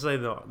you have to say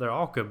there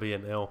all could be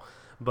an L.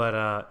 But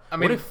I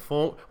mean,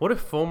 what if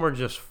Fulmer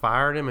just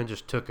fired him and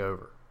just took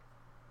over,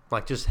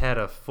 like just had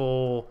a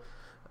full,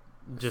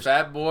 just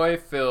Fat Boy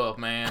Phil,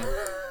 man.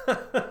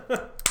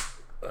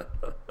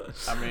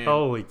 I mean,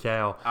 holy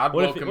cow!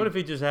 What if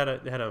he just had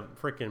a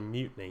freaking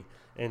mutiny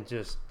and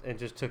just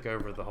took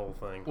over the whole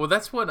thing? Well,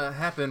 that's what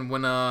happened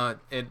when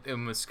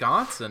in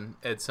Wisconsin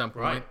at some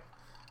point.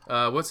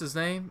 Right. What's his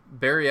name?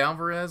 Barry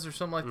Alvarez or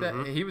something like that.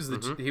 Mm-hmm. He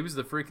was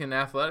the freaking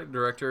athletic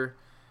director,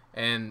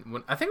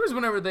 and I think it was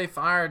whenever they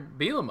fired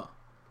Bielema,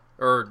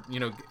 or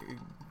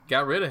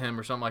got rid of him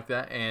or something like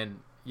that,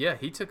 and. Yeah,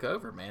 he took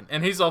over, man.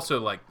 And he's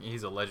also,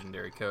 he's a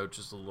legendary coach,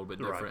 just a little bit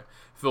different. Right.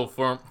 Phil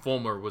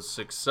Fulmer was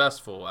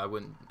successful. I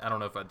don't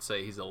know if I'd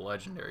say he's a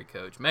legendary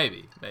coach.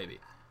 Maybe.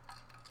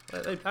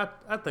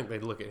 I think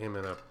they'd look at him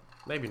in a,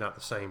 maybe not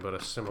the same, but a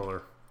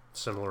similar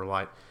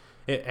light.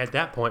 At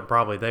that point,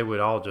 probably they would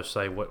all just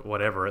say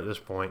whatever at this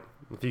point.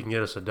 If you can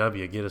get us a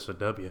W, get us a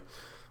W.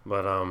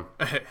 But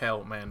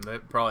hell, man,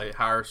 they'd probably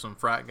hire some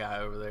frat guy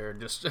over there and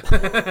just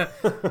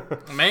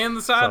man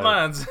the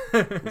sidelines.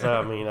 So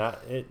I mean,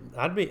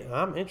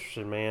 I'm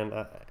interested, man.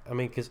 I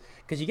mean, because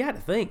you got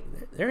to think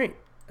there ain't.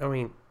 I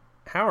mean,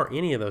 how are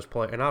any of those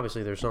players? And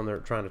obviously, there's some that are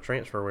trying to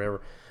transfer or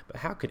whatever.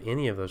 But how could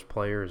any of those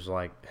players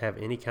have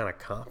any kind of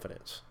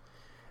confidence?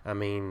 I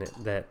mean,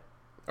 that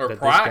pride. This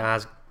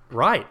guy's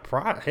right.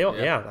 Pride. Hell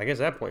yeah. I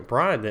guess at that point,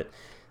 pride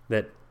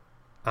that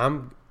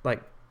I'm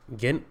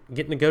getting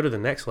to go to the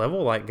next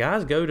level. Like,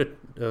 guys go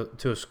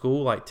to a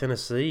school like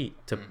Tennessee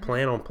to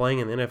plan on playing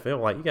in the NFL.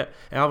 Like, you got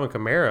Alvin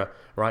Kamara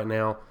right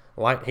now.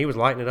 He was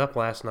lighting it up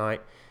last night,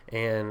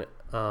 and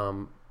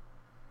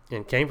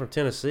came from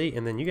Tennessee.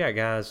 And then you got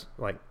guys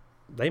like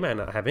they might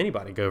not have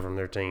anybody go from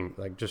their team,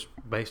 like just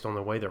based on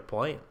the way they're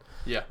playing.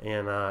 Yeah.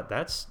 And I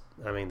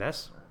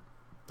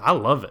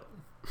love it.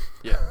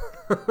 Yeah.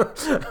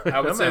 I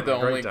would I'm say having a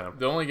great time.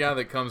 the only guy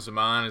that comes to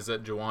mind is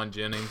that Jawan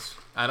Jennings.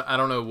 I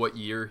don't know what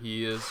year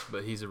he is,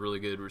 but he's a really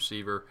good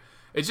receiver.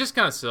 It just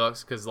kind of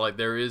sucks because like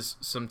there is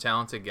some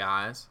talented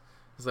guys.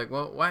 It's like,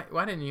 well,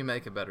 why didn't you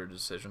make a better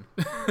decision?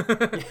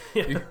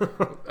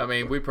 I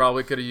mean, we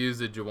probably could have used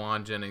the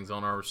Jawan Jennings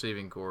on our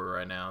receiving core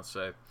right now.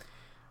 So,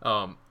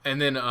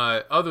 and then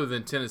other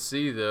than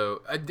Tennessee,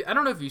 though, I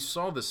don't know if you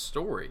saw the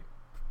story.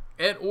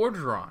 Ed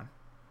Orgeron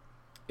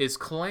is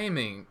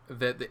claiming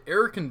that the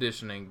air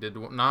conditioning did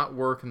not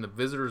work in the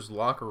visitors'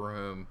 locker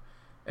room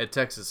at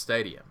Texas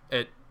Stadium,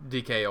 at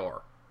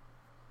DKR.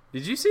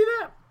 Did you see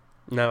that?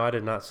 No, I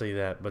did not see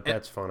that, but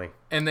that's funny.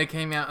 And they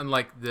came out and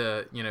like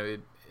the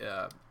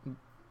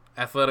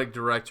athletic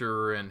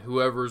director and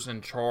whoever's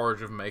in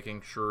charge of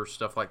making sure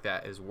stuff like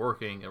that is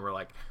working, and we're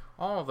like,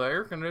 oh, the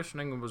air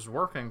conditioning was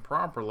working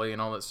properly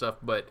and all that stuff.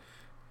 But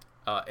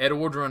Ed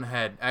Orgeron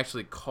had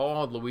actually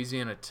called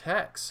Louisiana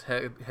Tech's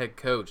head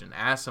coach and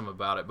asked him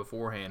about it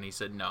beforehand. He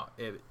said no,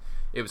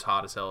 it was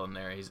hot as hell in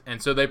there.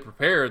 And so they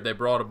prepared. They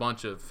brought a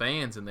bunch of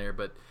fans in there,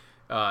 but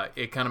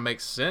it kind of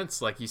makes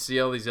sense. Like you see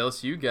all these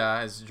LSU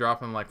guys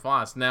dropping like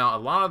flies. Now, a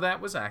lot of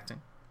that was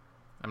acting.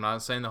 I'm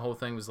not saying the whole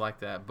thing was like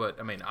that, but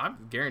I mean, I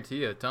guarantee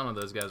you a ton of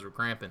those guys were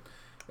cramping.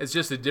 It's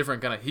just a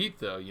different kind of heat,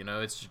 though. You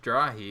know, it's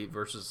dry heat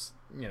versus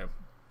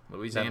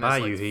Louisiana's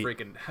like heat.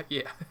 freaking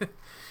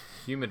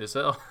humid as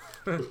hell.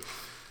 But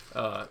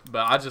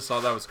I just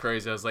thought that was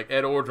crazy. I was like,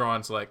 Ed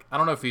Orgeron's like, I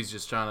don't know if he's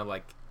just trying to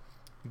like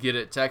get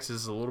at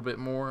Texas a little bit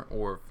more,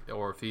 or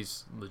if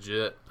he's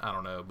legit. I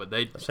don't know, but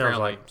that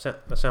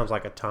sounds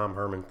like a Tom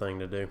Herman thing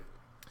to do.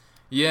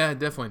 Yeah, it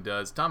definitely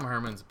does. Tom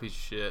Herman's a piece of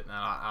shit, and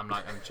I'm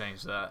not going to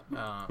change that.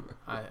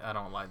 I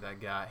don't like that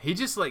guy. He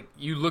just, like,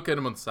 you look at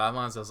him on the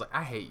sidelines, I was like,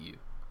 I hate you.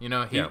 You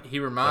know, he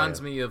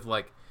reminds me of,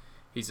 like,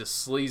 he's a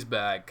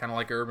sleazebag, kind of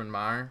like Urban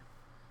Meyer.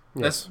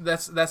 Yes.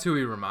 That's who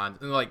he reminds.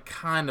 And, like,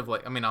 kind of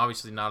like, I mean,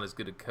 obviously not as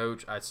good a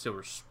coach. I still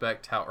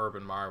respect how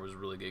Urban Meyer was a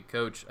really good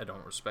coach. I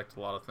don't respect a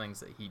lot of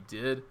things that he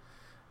did.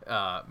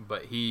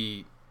 But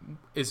he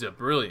is a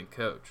brilliant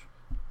coach.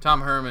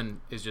 Tom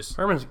Herman is just...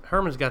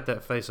 Herman's got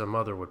that face a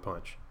mother would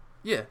punch.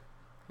 Yeah.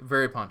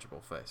 Very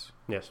punchable face.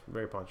 Yes,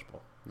 very punchable.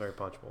 Very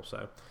punchable.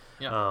 So,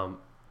 yeah.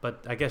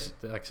 But I guess,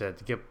 like I said,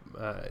 to get...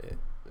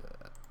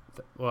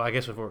 well, I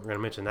guess if we're going to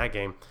mention that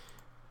game,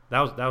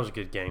 that was a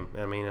good game.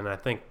 I mean, and I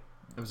think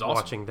it was awesome.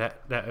 Watching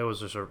that it was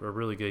just a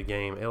really good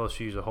game.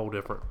 LSU's a whole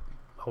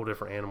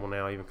different animal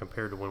now, even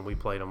compared to when we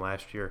played them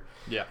last year.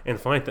 Yeah. And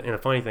the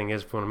funny thing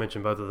is, if we want to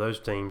mention both of those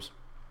teams,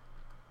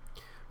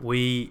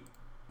 we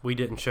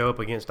didn't show up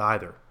against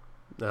either.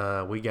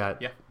 We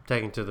got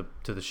taken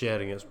to the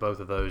shed against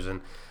both of those,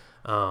 and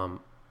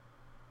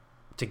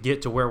to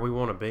get to where we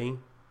want to be,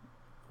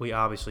 we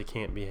obviously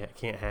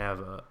can't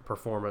have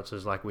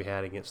performances like we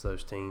had against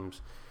those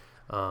teams,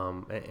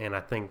 and I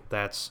think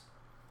that's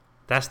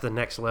the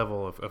next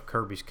level of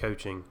Kirby's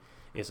coaching,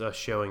 is us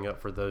showing up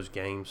for those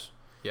games.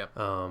 Yep.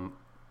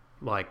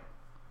 Like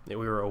we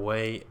were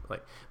away,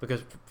 like,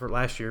 because for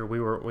last year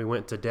we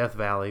went to Death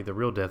Valley, the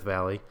real Death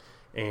Valley,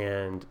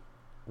 and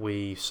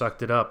we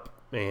sucked it up,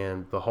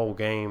 and the whole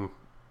game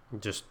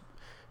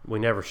we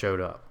never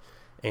showed up.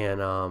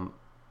 And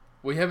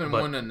we haven't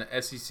won an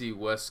SEC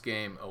West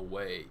game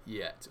away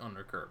yet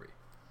under Kirby.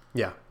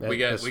 Yeah, we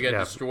got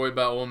destroyed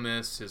by Ole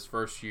Miss his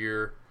first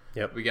year.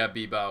 Yep. We got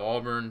beat by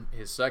Auburn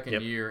his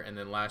second year, and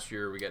then last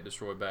year we got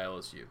destroyed by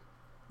LSU.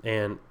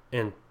 And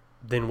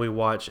then we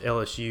watch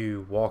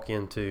LSU walk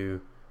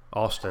into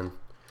Austin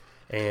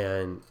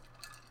and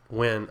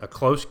win a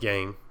close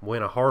game,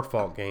 win a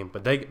hard-fought game,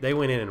 but they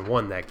went in and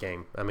won that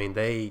game. I mean,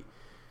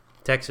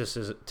 Texas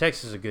is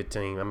a good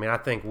team. I mean, I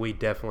think we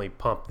definitely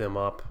pumped them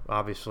up,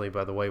 obviously,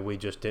 by the way we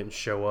just didn't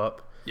show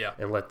up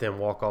and let them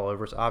walk all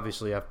over us.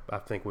 Obviously, I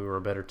think we were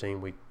a better team.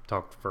 We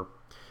talked for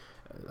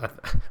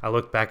I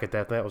look back at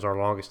that. That was our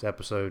longest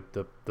episode,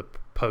 the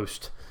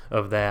post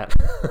of that,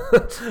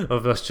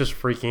 of us just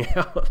freaking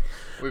out.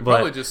 We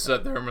probably just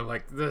sat there and were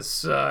like, this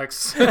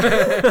sucks.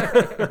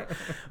 But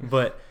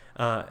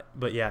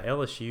yeah,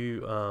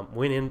 LSU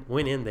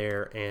went in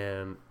there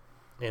and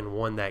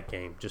won that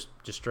game. Just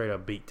straight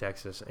up beat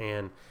Texas.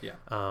 And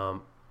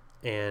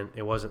and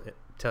it wasn't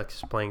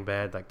Texas playing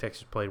bad, like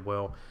Texas played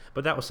well.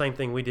 But that was the same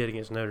thing we did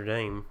against Notre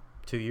Dame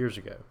 2 years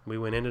ago. We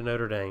went into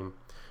Notre Dame,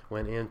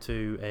 went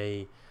into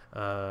a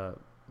I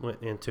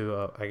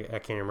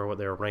can't remember what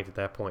they were ranked at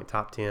that point,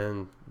 top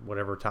 10,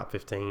 whatever, top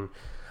 15.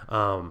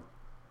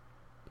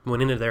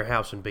 Went into their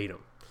house and beat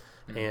them.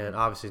 Mm-hmm. And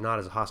obviously not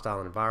as a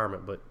hostile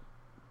environment, but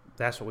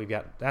that's what we've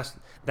got. That's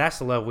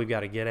the level we've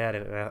got to get at.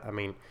 And I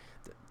mean,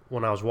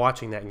 when I was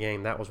watching that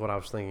game, that was what I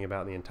was thinking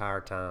about the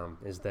entire time,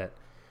 is that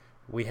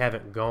we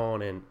haven't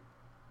gone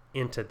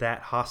into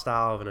that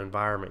hostile of an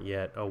environment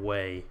yet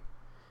away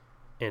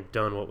and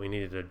done what we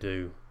needed to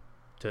do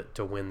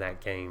to win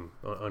that game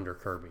under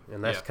Kirby.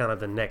 And that's kind of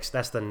the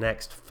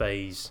next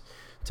phase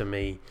to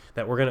me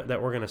that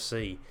we're gonna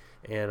see.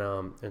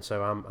 And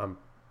so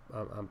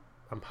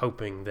I'm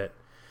hoping that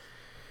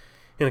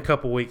in a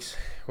couple weeks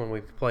when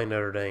we play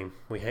Notre Dame,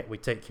 we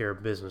take care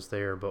of business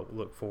there, but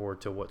look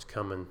forward to what's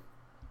coming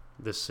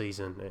this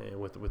season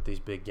with these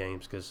big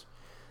games, because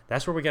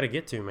that's where we got to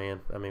get to,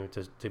 man. I mean,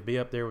 to be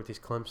up there with these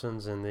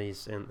Clemsons and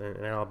these and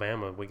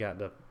Alabama, we got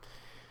to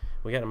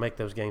make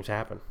those games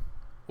happen.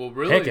 Well,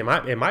 really, heck,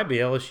 it might be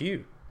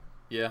LSU.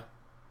 Yeah,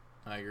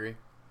 I agree.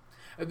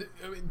 I mean,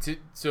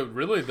 so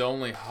really, the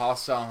only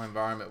hostile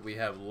environment we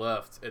have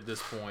left at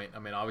this point. I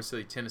mean,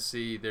 obviously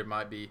Tennessee, there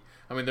might be.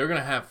 I mean, they're going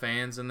to have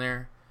fans in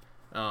there.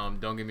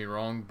 Don't get me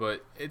wrong,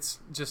 but it's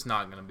just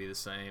not going to be the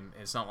same.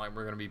 It's not like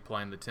we're going to be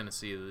playing the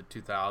Tennessee of the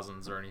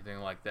 2000s or anything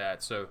like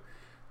that. So,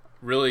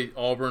 really,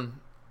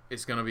 Auburn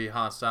is going to be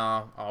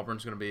hostile.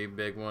 Auburn's going to be a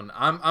big one.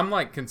 I'm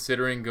like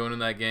considering going to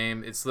that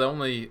game. It's the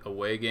only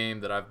away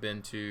game that I've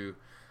been to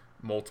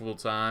multiple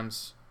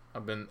times. I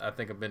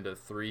think I've been to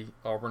 3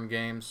 Auburn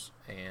games,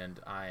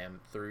 and I am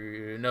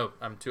 3. No,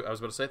 I'm 2. I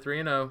was about to say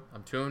 3-0.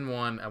 I'm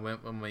 2-1. I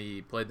went when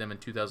we played them in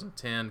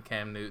 2010.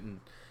 Cam Newton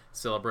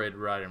celebrated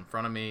right in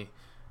front of me.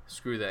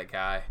 Screw that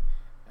guy.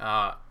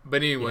 But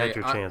anyway, you had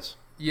your chance.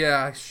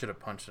 Yeah, I should have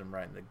punched him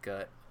right in the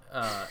gut.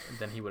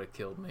 Then he would have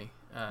killed me.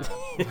 But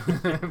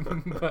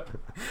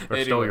or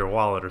anyway. Stole your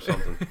wallet or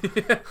something.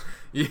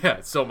 Yeah,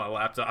 stole my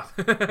laptop.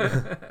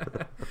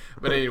 But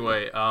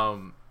anyway,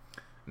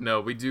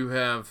 no, we do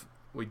have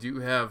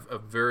a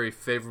very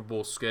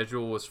favorable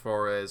schedule as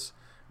far as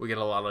we get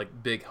a lot of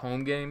like big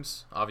home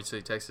games.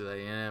 Obviously, Texas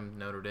A&M,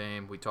 Notre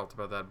Dame. We talked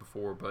about that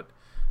before, but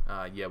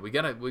yeah, we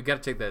gotta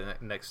take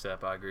that next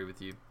step. I agree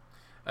with you.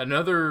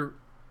 Another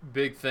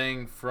big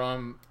thing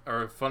funny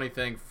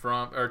thing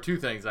or 2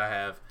 things I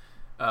have.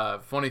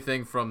 Funny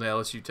thing from the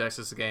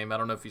LSU-Texas game, I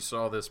don't know if you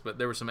saw this, but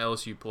there were some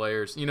LSU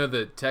players. You know,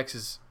 the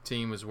Texas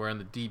team was wearing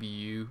the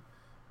DBU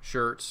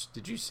shirts.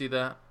 Did you see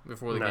that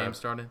before the game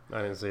started?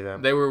 I didn't see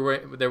that. They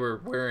were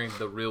wearing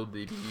the real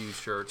DBU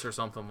shirts or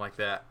something like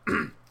that.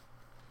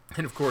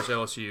 And, of course,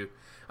 LSU.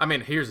 I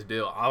mean, here's the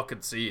deal. I'll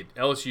concede.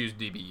 LSU's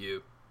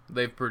DBU.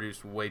 They've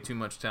produced way too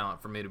much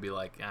talent for me to be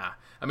like, I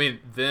mean,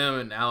 them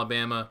and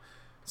Alabama.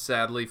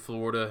 Sadly,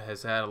 Florida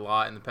has had a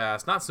lot in the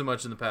past. Not so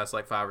much in the past,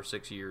 like 5 or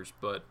 6 years,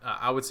 but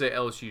I would say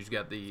LSU's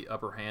got the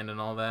upper hand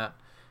and all that.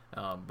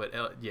 But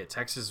yeah,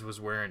 Texas was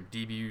wearing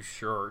DBU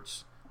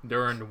shirts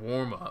during the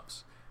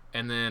warm-ups,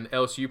 and then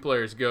LSU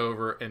players go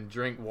over and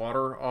drink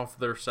water off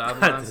their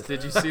sidelines.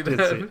 Did you see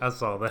that? I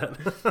saw that.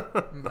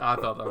 I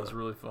thought that was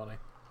really funny.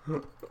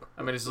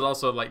 I mean, it's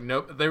also like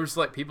there was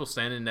like people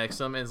standing next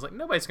to them, and it's like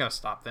nobody's gonna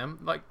stop them.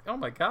 Like, oh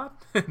my god,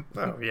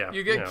 oh yeah,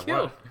 you get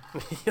killed.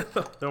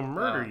 They'll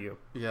murder you.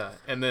 Yeah,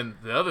 and then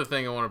the other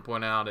thing I want to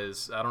point out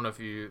is I don't know if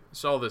you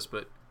saw this,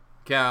 but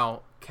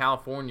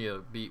California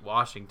beat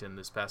Washington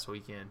this past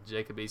weekend.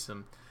 Jacob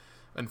Eason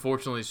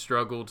unfortunately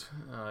struggled,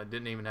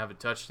 didn't even have a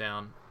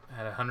touchdown,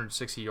 had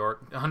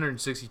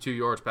 162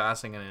 yards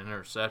passing and an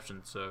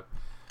interception. So.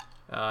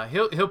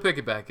 He'll pick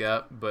it back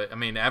up, but I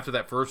mean, after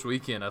that first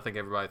weekend, I think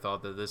everybody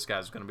thought that this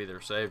guy's going to be their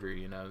savior,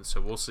 you know.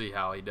 So we'll see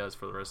how he does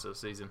for the rest of the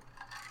season.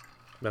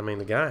 I mean,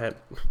 the guy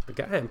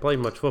hadn't played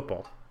much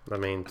football. I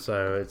mean,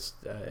 so it's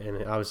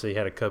and obviously he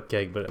had a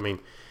cupcake, but I mean,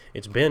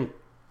 it's been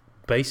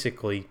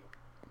basically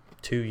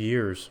 2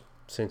 years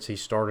since he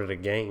started a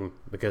game,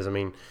 because I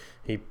mean,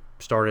 he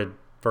started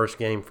first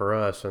game for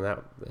us,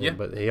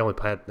 but he only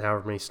had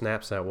however many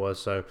snaps that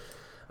was. So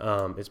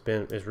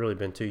it's really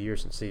been 2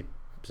 years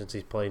since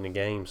he's played in a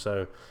game,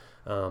 so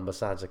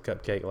besides the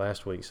cupcake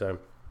last week. So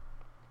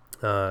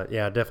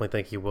yeah, I definitely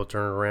think he will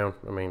turn it around.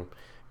 I mean,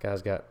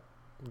 guys got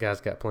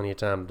plenty of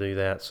time to do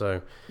that.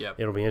 So yep.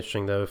 It'll be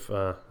interesting though if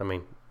I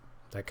mean,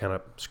 that kind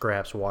of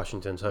scraps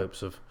Washington's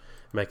hopes of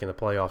making the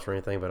playoffs or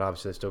anything, but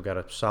obviously they still got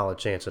a solid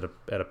chance at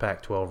a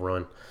Pac-12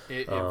 run.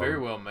 It very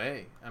well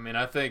may. I mean,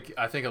 I think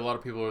a lot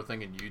of people are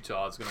thinking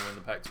Utah is going to win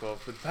the Pac-12,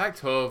 but the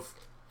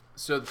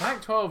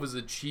Pac-12 has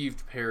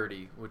achieved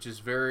parity, which is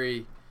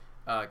very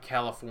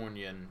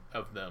Californian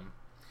of them.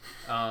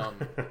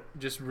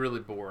 Just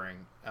really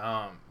boring.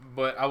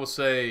 But I will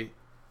say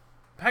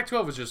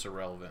Pac-12 is just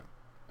irrelevant.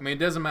 I mean, it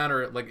doesn't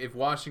matter. Like, if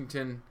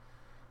Washington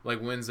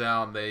wins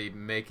out and they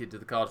make it to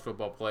the college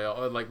football playoff,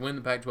 or win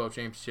the Pac-12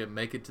 championship,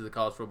 make it to the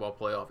college football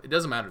playoff, it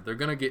doesn't matter. They're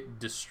going to get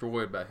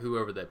destroyed by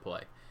whoever they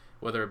play,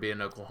 whether it be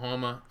an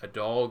Oklahoma, a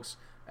Dogs,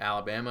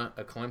 Alabama,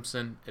 a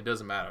Clemson. It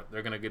doesn't matter.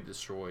 They're going to get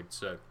destroyed.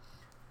 So,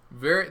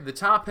 the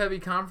top-heavy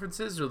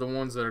conferences are the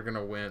ones that are going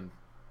to win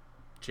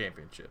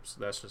championships.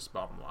 That's just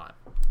bottom line.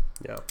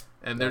 Yeah.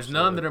 And there's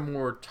none that are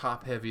more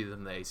top-heavy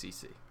than the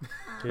ACC.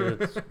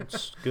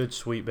 Good,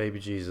 sweet baby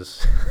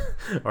Jesus.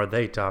 Are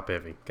they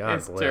top-heavy? God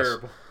it's bless. It's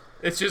terrible.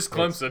 It's just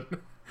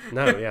Clemson.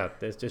 No, yeah.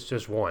 It's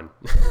just one.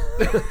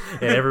 And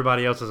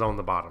everybody else is on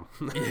the bottom.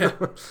 Yeah.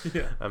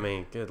 I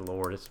mean, good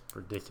Lord. It's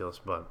ridiculous.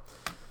 But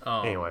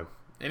anyway.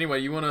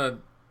 Anyway, you want to...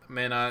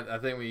 Man, I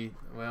think we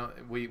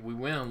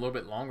went a little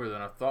bit longer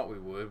than I thought we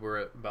would. We're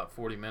at about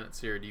 40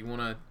 minutes here. Do you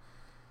want to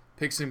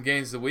pick some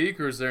games of the week,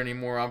 or is there any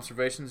more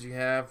observations you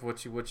have?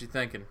 What you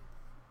thinking?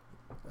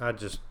 I'm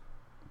just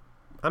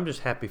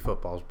happy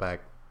football's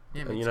back.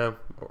 Yeah, You know,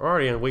 we're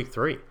already in week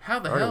 3. How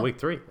the already hell? in week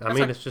 3. I That's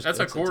mean, a- it's just that's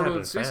a it's quarter of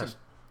happening the season. fast.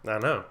 I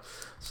know.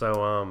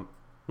 So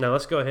now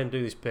let's go ahead and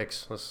do these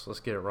picks. Let's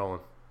get it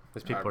rolling.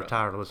 These people All are right,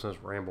 tired of listening to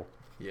us ramble.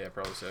 Yeah,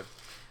 probably so.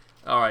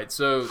 All right,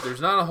 so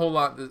there's not a whole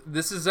lot.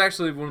 This is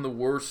actually one of the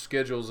worst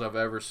schedules I've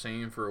ever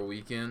seen for a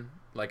weekend.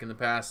 Like in the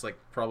past, like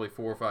probably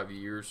 4 or 5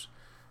 years,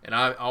 and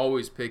I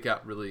always pick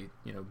out really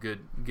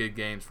good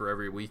games for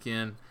every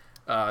weekend.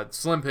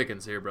 Slim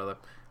pickings here, brother.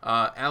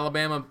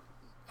 Alabama,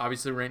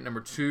 obviously ranked number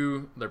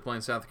 2. They're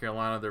playing South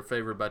Carolina. They're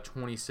favored by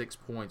 26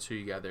 points. Who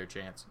you got there,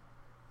 Chance?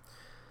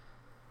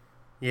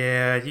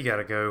 Yeah, you got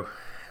to go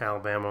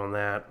Alabama on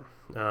that.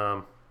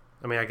 I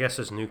mean, I guess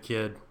this new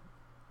kid,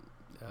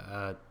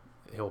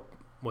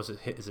 is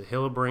it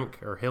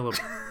Hillebrink or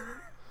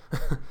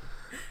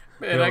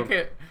Man, I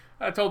can't.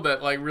 I told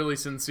that like really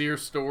sincere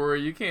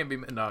story. You can't be.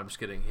 No, I'm just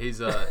kidding. He's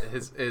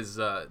his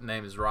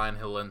name is Ryan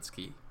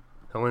Hilinski.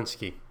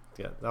 Hilinski.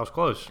 Yeah, that was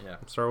close. Yeah.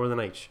 Start with an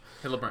H.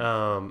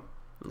 Hillebrand.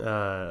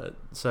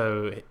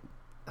 So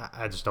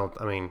I just don't.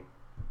 I mean,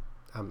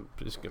 I'm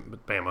just going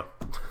with Bama.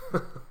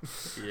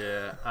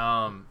 Yeah.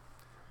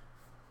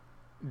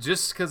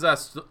 Just because I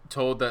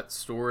told that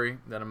story,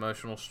 that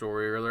emotional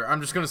story earlier,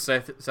 I'm just going to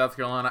say South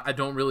Carolina. I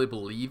don't really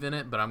believe in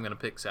it, but I'm going to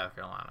pick South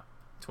Carolina,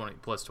 20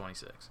 plus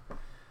 26.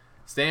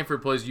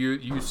 Stanford plays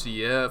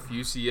UCF.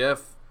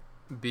 UCF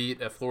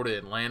beat a Florida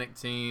Atlantic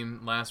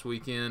team last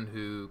weekend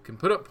who can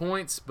put up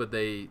points, but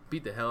they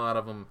beat the hell out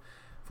of them.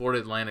 Florida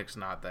Atlantic's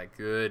not that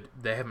good.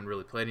 They haven't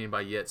really played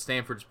anybody yet.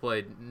 Stanford's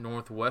played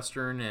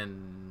Northwestern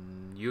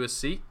and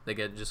USC. They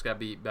just got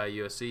beat by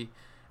USC.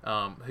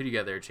 Who do you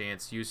got there,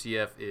 Chance?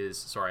 UCF is...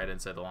 Sorry, I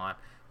didn't say the line.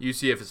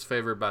 UCF is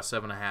favored by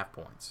 7.5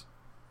 points.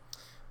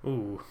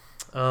 Ooh.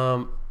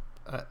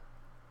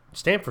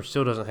 Stanford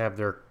still doesn't have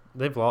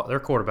their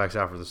quarterback's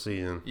out for the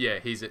season. Yeah,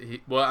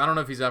 well, I don't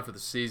know if he's out for the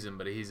season,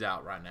 but he's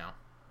out right now.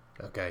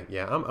 Okay,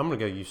 yeah, I'm gonna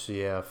go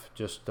UCF.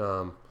 Just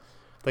I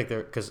think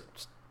they're because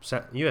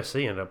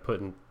USC ended up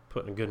putting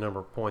a good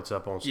number of points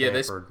up on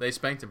Stanford. Yeah, they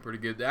spanked him pretty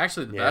good.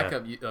 Actually, the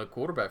backup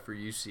quarterback for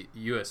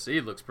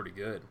USC looks pretty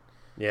good.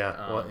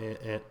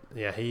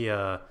 Yeah, he.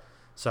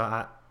 So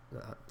I'm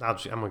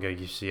gonna go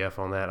UCF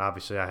on that.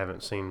 Obviously, I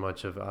haven't seen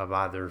much of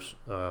either's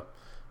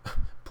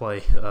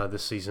play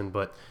this season,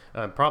 but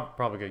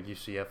probably go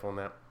UCF on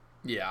that.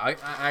 Yeah, I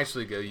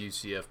actually go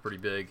UCF pretty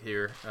big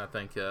here. I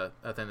think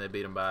they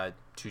beat them by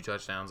 2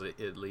 touchdowns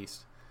at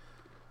least.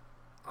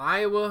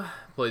 Iowa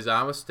plays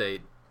Iowa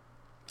State.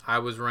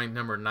 Iowa's ranked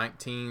number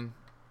 19.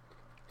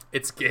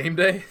 It's game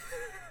day.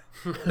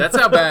 That's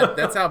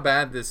how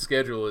bad this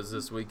schedule is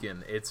this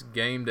weekend. It's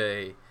game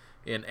day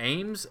in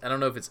Ames. I don't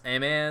know if it's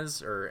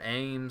Ames or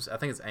Ames. I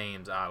think it's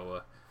Ames,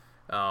 Iowa.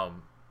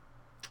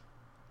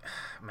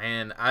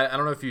 Man, I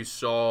don't know if you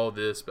saw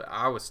this, but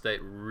Iowa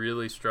State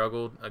really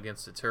struggled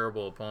against a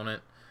terrible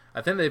opponent.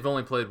 I think they've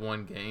only played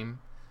 1 game.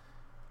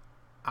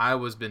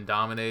 Iowa's been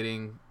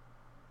dominating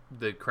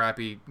the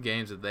crappy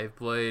games that they've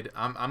played.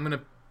 I'm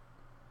gonna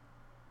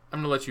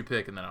let you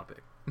pick, and then I'll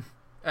pick.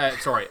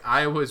 Sorry,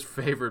 Iowa's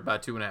favored by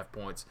 2.5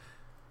 points.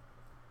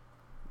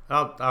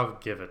 I'll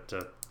give it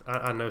to.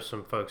 I know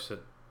some folks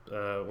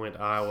that went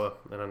to Iowa,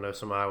 and I know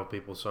some Iowa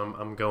people, so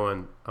I'm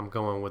going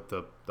with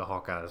the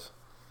Hawkeyes.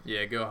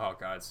 Yeah, go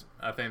Hawkeyes.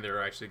 I think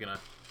they're actually gonna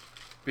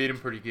beat them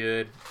pretty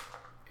good.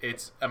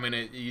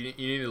 You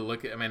need to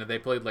look at. I mean, they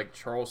played like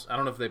Charleston. I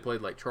don't know if they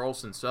played like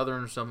Charleston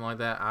Southern or something like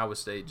that. Iowa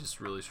State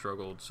just really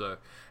struggled. So,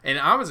 and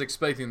I was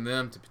expecting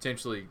them to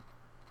potentially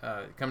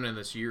coming in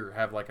this year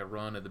have like a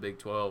run at the Big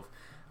 12.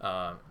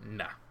 Nah,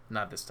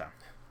 not this time.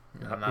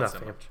 Not so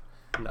much.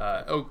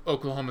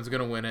 Oklahoma's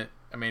going to win it.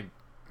 I mean,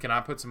 can I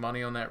put some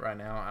money on that right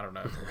now? I don't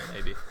know.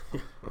 Maybe.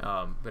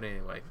 But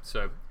anyway,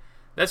 so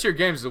that's your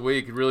games of the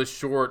week. Really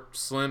short,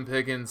 slim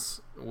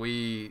pickings.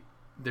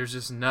 There's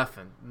just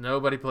nothing.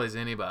 Nobody plays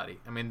anybody.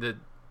 I mean, the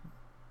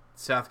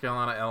South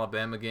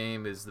Carolina-Alabama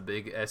game is the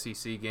big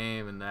SEC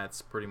game, and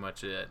that's pretty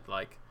much it.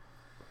 Like,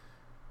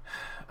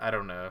 I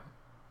don't know.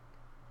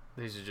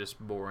 These are just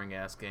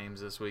boring-ass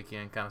games this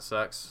weekend. Kind of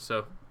sucks.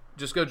 So,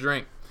 just go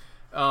drink.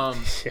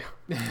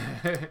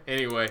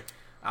 Anyway,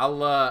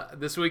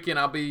 this weekend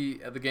I'll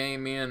be at the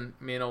game. Me and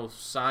old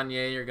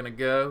Sanye are gonna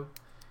go,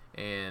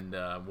 and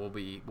we'll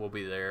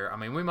be there. I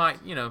mean, we might,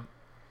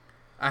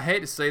 I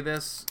hate to say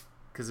this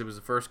because it was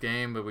the first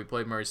game, but we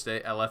played Murray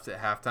State. I left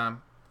at halftime.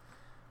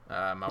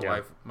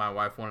 My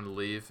wife wanted to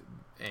leave,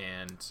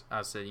 and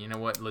I said, you know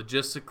what?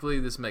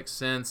 Logistically, this makes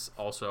sense.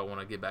 Also, I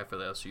want to get back for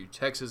the LSU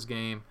Texas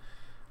game.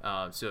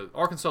 So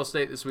Arkansas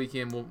State this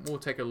weekend, we'll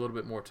take a little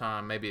bit more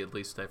time, maybe at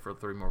least stay for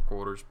 3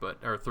 quarters, but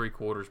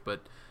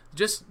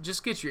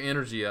just get your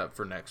energy up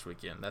for next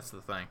weekend. That's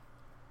the thing.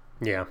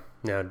 Yeah,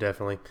 no,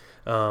 definitely.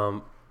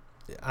 I'm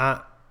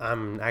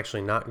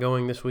actually not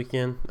going this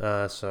weekend,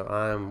 so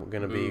I'm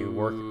going to be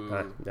working.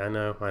 I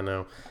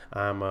know.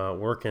 I'm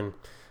working.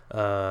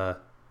 Going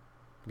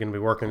to be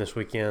working this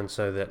weekend,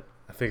 so that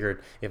I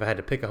figured if I had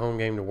to pick a home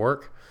game to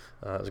work,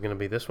 it was going to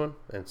be this one,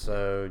 and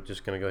so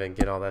just going to go ahead and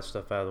get all that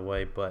stuff out of the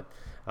way. But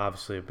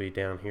obviously, it'll be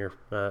down here,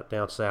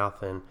 down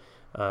south, and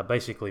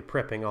basically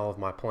prepping all of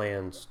my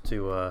plans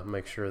to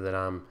make sure that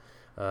I'm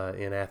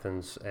in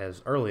Athens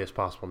as early as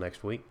possible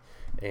next week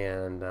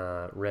and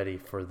ready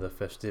for the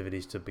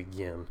festivities to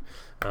begin.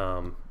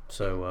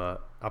 So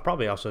I'll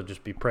probably also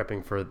just be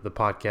prepping for the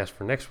podcast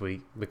for next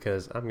week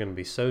because I'm going to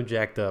be so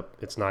jacked up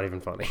it's not even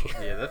funny.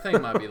 Yeah, that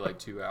thing might be like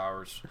 2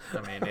 hours.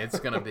 I mean, it's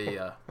gonna be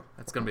a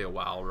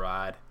wild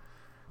ride.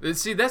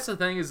 See, that's the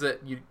thing is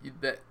that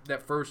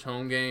that first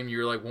home game,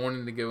 you're like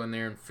wanting to go in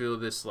there and feel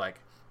this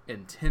like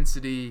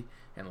intensity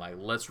and like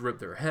let's rip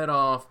their head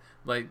off,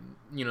 like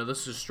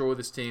let's destroy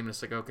this team. And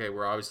it's like, okay,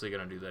 we're obviously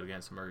gonna do that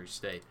against Murray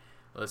State.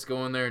 Let's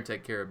go in there and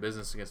take care of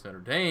business against Notre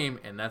Dame,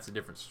 and that's a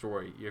different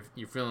story.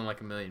 You're feeling like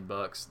 $1 million.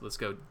 Let's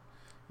go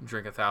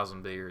drink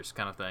 1,000 beers,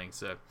 kind of thing.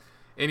 So,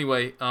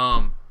 anyway,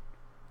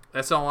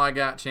 that's all I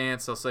got,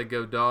 Chance. I'll say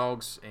go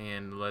Dogs,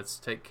 and let's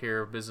take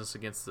care of business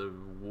against the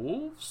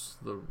Wolves,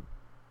 the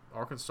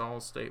Arkansas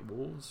State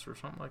Wolves, or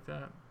something like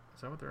that.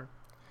 Is that what they're?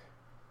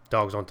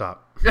 Dogs on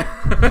top.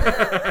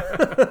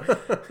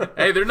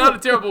 Hey, they're not a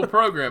terrible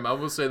program. I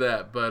will say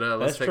that, but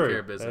let's take care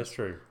of business. That's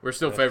true. We're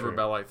still favored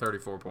by like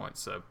 34 points,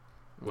 so.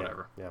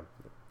 Whatever. Yeah.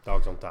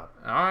 Dogs on top.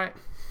 All right.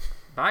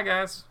 Bye,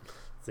 guys.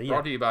 See ya.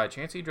 Brought to you by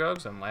Chancey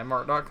Drugs and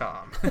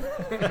Landmark.com.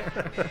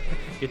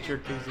 Get your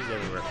koozies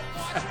everywhere.